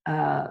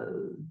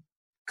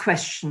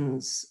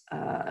 questions,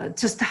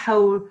 just the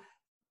whole.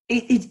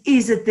 It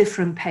is a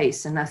different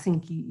pace, and I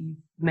think you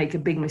make a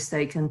big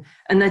mistake. And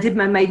I did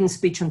my maiden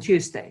speech on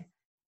Tuesday,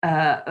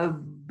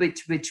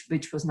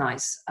 which was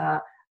nice.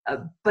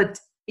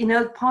 But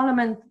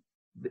Parliament,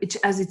 which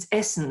as its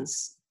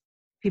essence,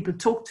 people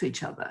talk to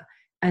each other.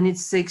 And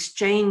it's the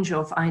exchange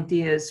of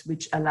ideas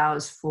which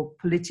allows for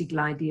political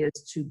ideas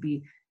to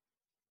be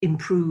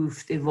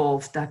improved,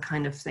 evolved, that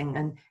kind of thing.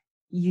 And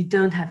you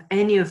don't have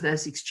any of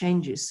those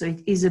exchanges. So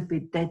it is a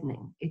bit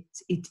deadening. It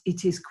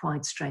is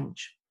quite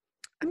strange.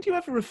 And do you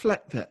ever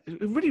reflect that?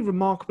 A really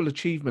remarkable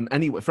achievement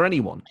anyway for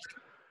anyone.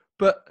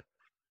 But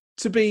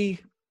to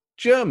be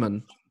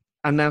German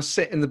and now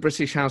sit in the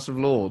British House of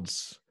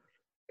Lords,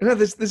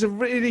 there's a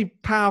really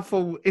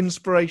powerful,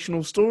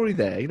 inspirational story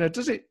there.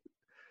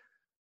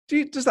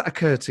 Does that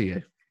occur to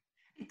you?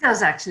 It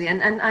does, actually, and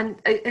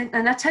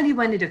I tell you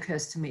when it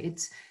occurs to me.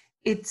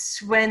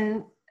 It's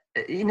when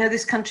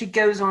this country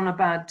goes on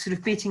about sort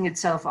of beating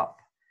itself up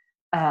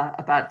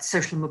about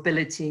social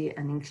mobility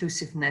and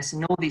inclusiveness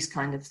and all these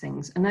kind of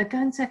things. And I go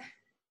and say,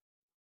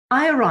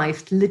 I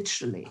arrived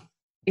literally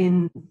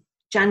in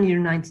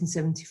January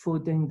 1974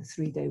 during the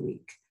 3-day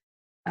week.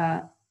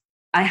 I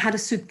had a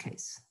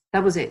suitcase.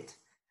 That was it.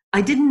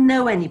 I didn't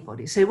know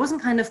anybody, so it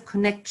wasn't kind of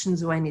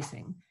connections or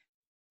anything.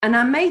 And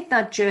I made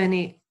that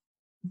journey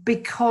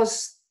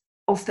because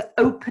of the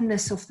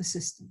openness of the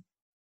system.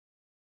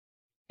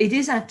 It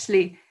is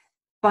actually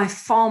by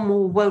far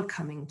more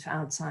welcoming to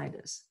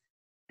outsiders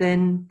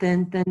than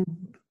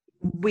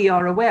we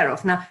are aware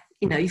of. Now,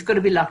 you've got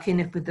to be lucky in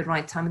it with the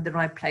right time at the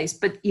right place.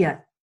 But yeah,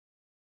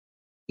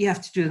 you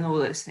have to do all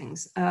those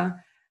things.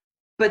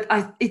 But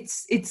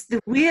it's the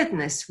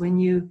weirdness when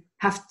you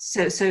have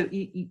so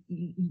you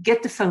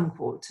get the phone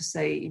call to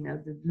say,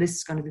 the list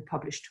is going to be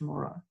published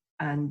tomorrow.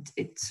 And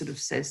it sort of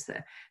says there.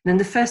 And then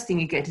the first thing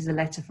you get is a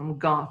letter from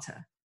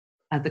Garter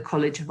at the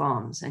College of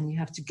Arms, and you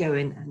have to go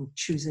in and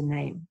choose a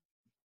name.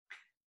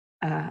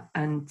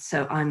 And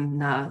so I'm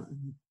now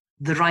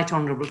the Right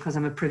Honourable, because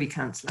I'm a Privy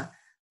Councillor,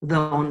 the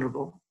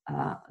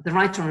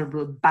Right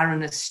Honourable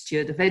Baroness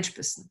Stuart of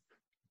Edgbaston.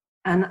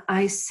 And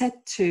I said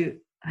to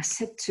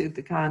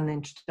the guy in the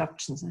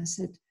introductions, I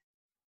said,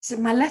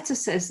 my letter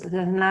says that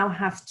I now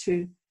have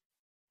to.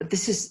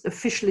 This is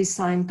officially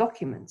signed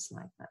documents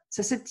like that.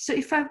 So I said, so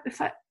if I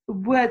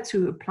were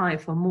to apply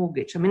for a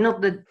mortgage, I mean,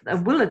 not that I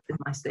will at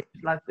my stage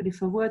of life, but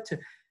if I were to,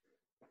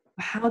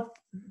 how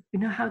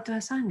do I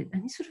sign it?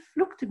 And he sort of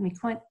looked at me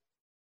quite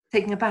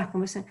taken aback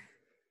and was saying,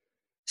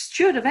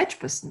 Stuart of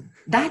Edgbaston,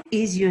 that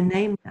is your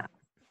name now.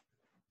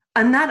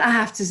 And that, I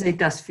have to say,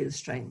 does feel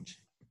strange.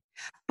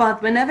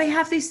 But whenever you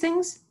have these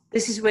things,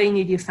 this is where you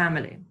need your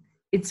family.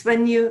 It's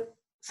when your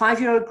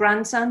 5-year-old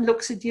grandson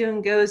looks at you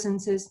and goes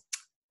and says,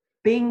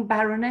 being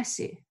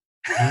Baronessy.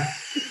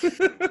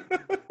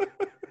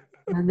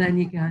 And then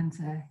you go and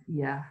say,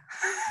 yeah.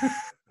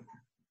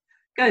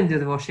 Go and do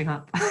the washing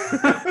up.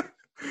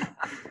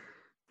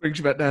 Brings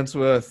you back down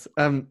to earth.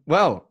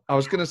 Well, I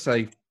was going to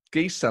say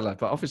Gisela,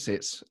 but obviously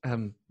it's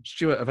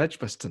Stuart of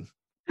Edgbaston.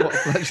 What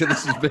a pleasure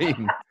this has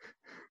been.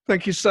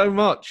 Thank you so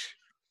much.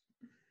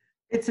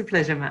 It's a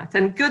pleasure, Matt.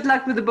 And good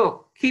luck with the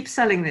book. Keep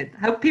selling it.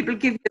 Hope people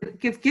give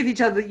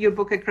each other your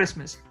book at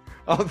Christmas.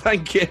 Oh,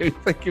 thank you.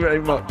 Thank you very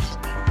much.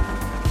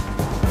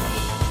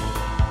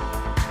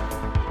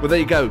 Well, there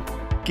you go.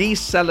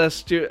 Gisela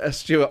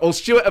Stuart, or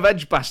Stuart of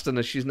Edgbaston,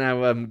 as she's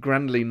now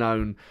grandly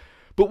known.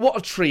 But what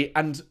a treat,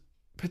 and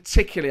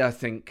particularly, I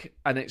think,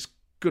 and it's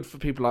good for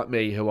people like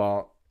me who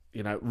are,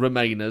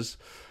 Remainers,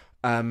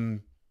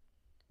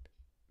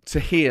 to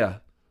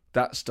hear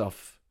that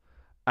stuff.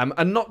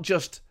 And not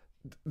just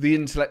the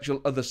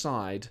intellectual other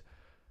side,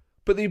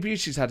 but the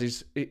abuse she's had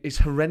is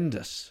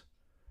horrendous.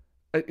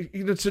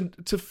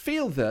 To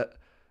feel that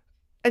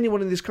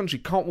anyone in this country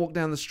can't walk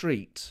down the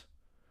street,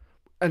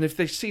 and if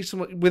they see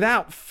someone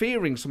without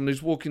fearing someone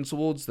who's walking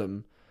towards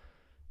them,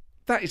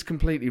 that is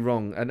completely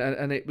wrong.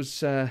 And it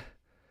was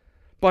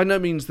by no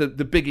means the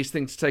biggest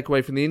thing to take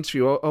away from the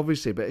interview,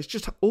 obviously, but it's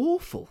just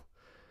awful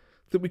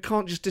that we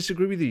can't just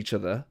disagree with each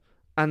other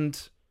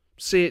and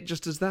see it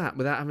just as that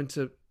without having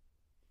to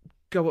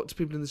go up to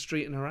people in the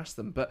street and harass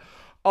them. But,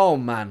 oh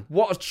man,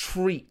 what a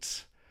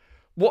treat.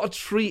 What a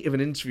treat of an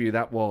interview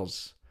that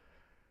was.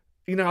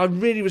 I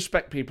really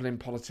respect people in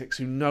politics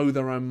who know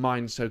their own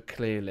mind so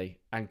clearly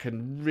and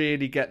can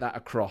really get that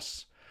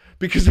across.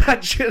 Because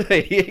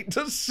actually, it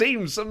does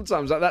seem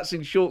sometimes like that's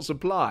in short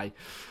supply.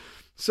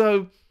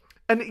 So,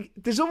 and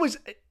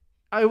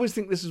I always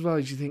think this as well,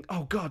 as you think,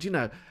 oh God,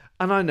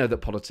 and I know that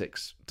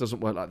politics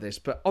doesn't work like this,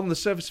 but on the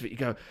surface of it, you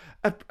go,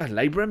 a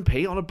Labour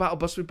MP on a battle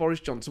bus with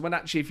Boris Johnson, when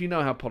actually, if you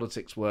know how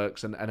politics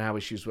works and how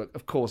issues work,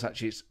 of course,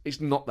 actually,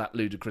 it's not that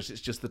ludicrous.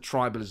 It's just the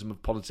tribalism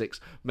of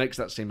politics makes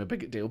that seem a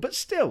big deal. But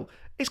still,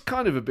 it's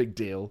kind of a big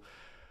deal.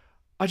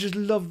 I just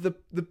love the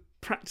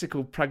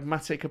practical,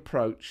 pragmatic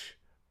approach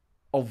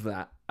of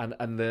that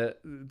and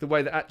the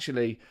way that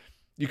actually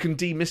you can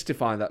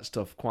demystify that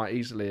stuff quite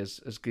easily,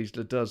 as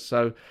Gisela does.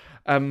 So,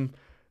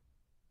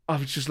 I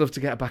would just love to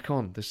get her back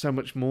on. There's so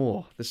much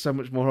more.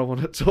 I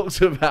want to talk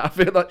to her about. I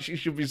feel like she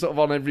should be sort of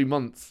on every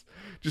month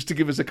just to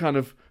give us a kind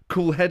of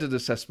cool-headed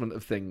assessment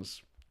of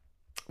things.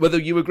 Whether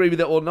you agree with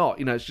it or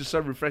not, it's just so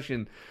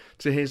refreshing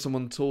to hear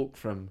someone talk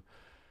from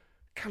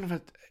kind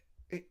of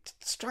it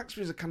strikes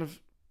me as a kind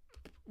of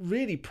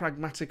really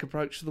pragmatic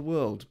approach to the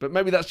world. But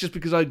maybe that's just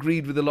because I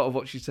agreed with a lot of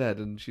what she said,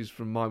 and she's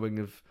from my wing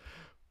of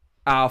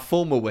our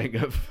former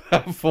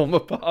former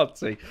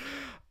party.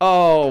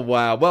 Oh,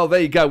 wow. Well,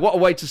 there you go. What a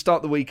way to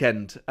start the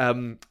weekend.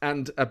 And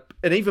an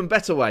even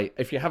better way,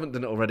 if you haven't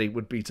done it already,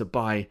 would be to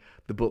buy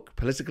the book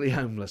Politically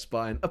Homeless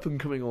by an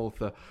up-and-coming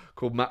author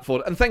called Matt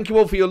Ford. And thank you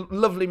all for your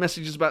lovely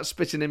messages about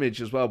Spitting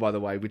Image as well, by the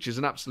way, which is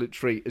an absolute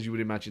treat, as you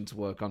would imagine, to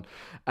work on.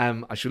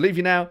 I shall leave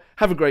you now.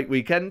 Have a great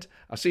weekend.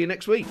 I'll see you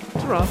next week.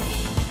 Ta-ra.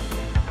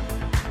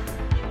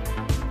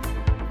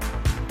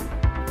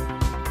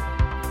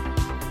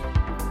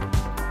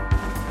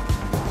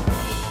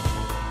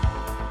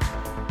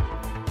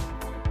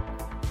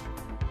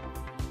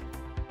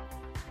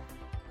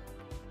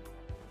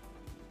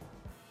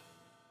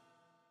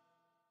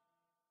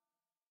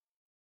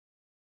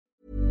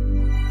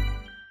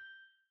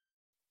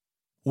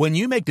 When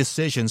you make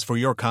decisions for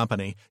your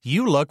company,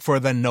 you look for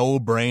the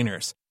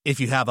no-brainers.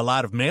 If you have a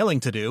lot of mailing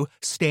to do,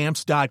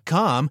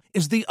 Stamps.com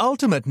is the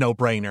ultimate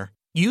no-brainer.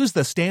 Use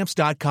the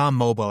Stamps.com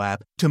mobile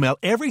app to mail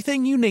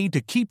everything you need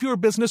to keep your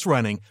business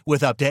running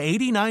with up to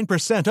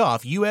 89%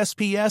 off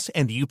USPS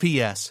and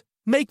UPS.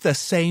 Make the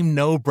same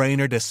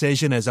no-brainer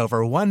decision as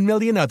over 1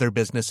 million other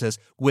businesses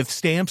with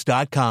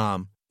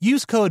Stamps.com.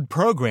 Use code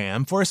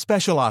PROGRAM for a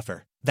special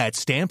offer. That's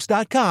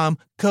Stamps.com,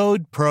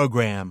 code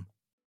PROGRAM.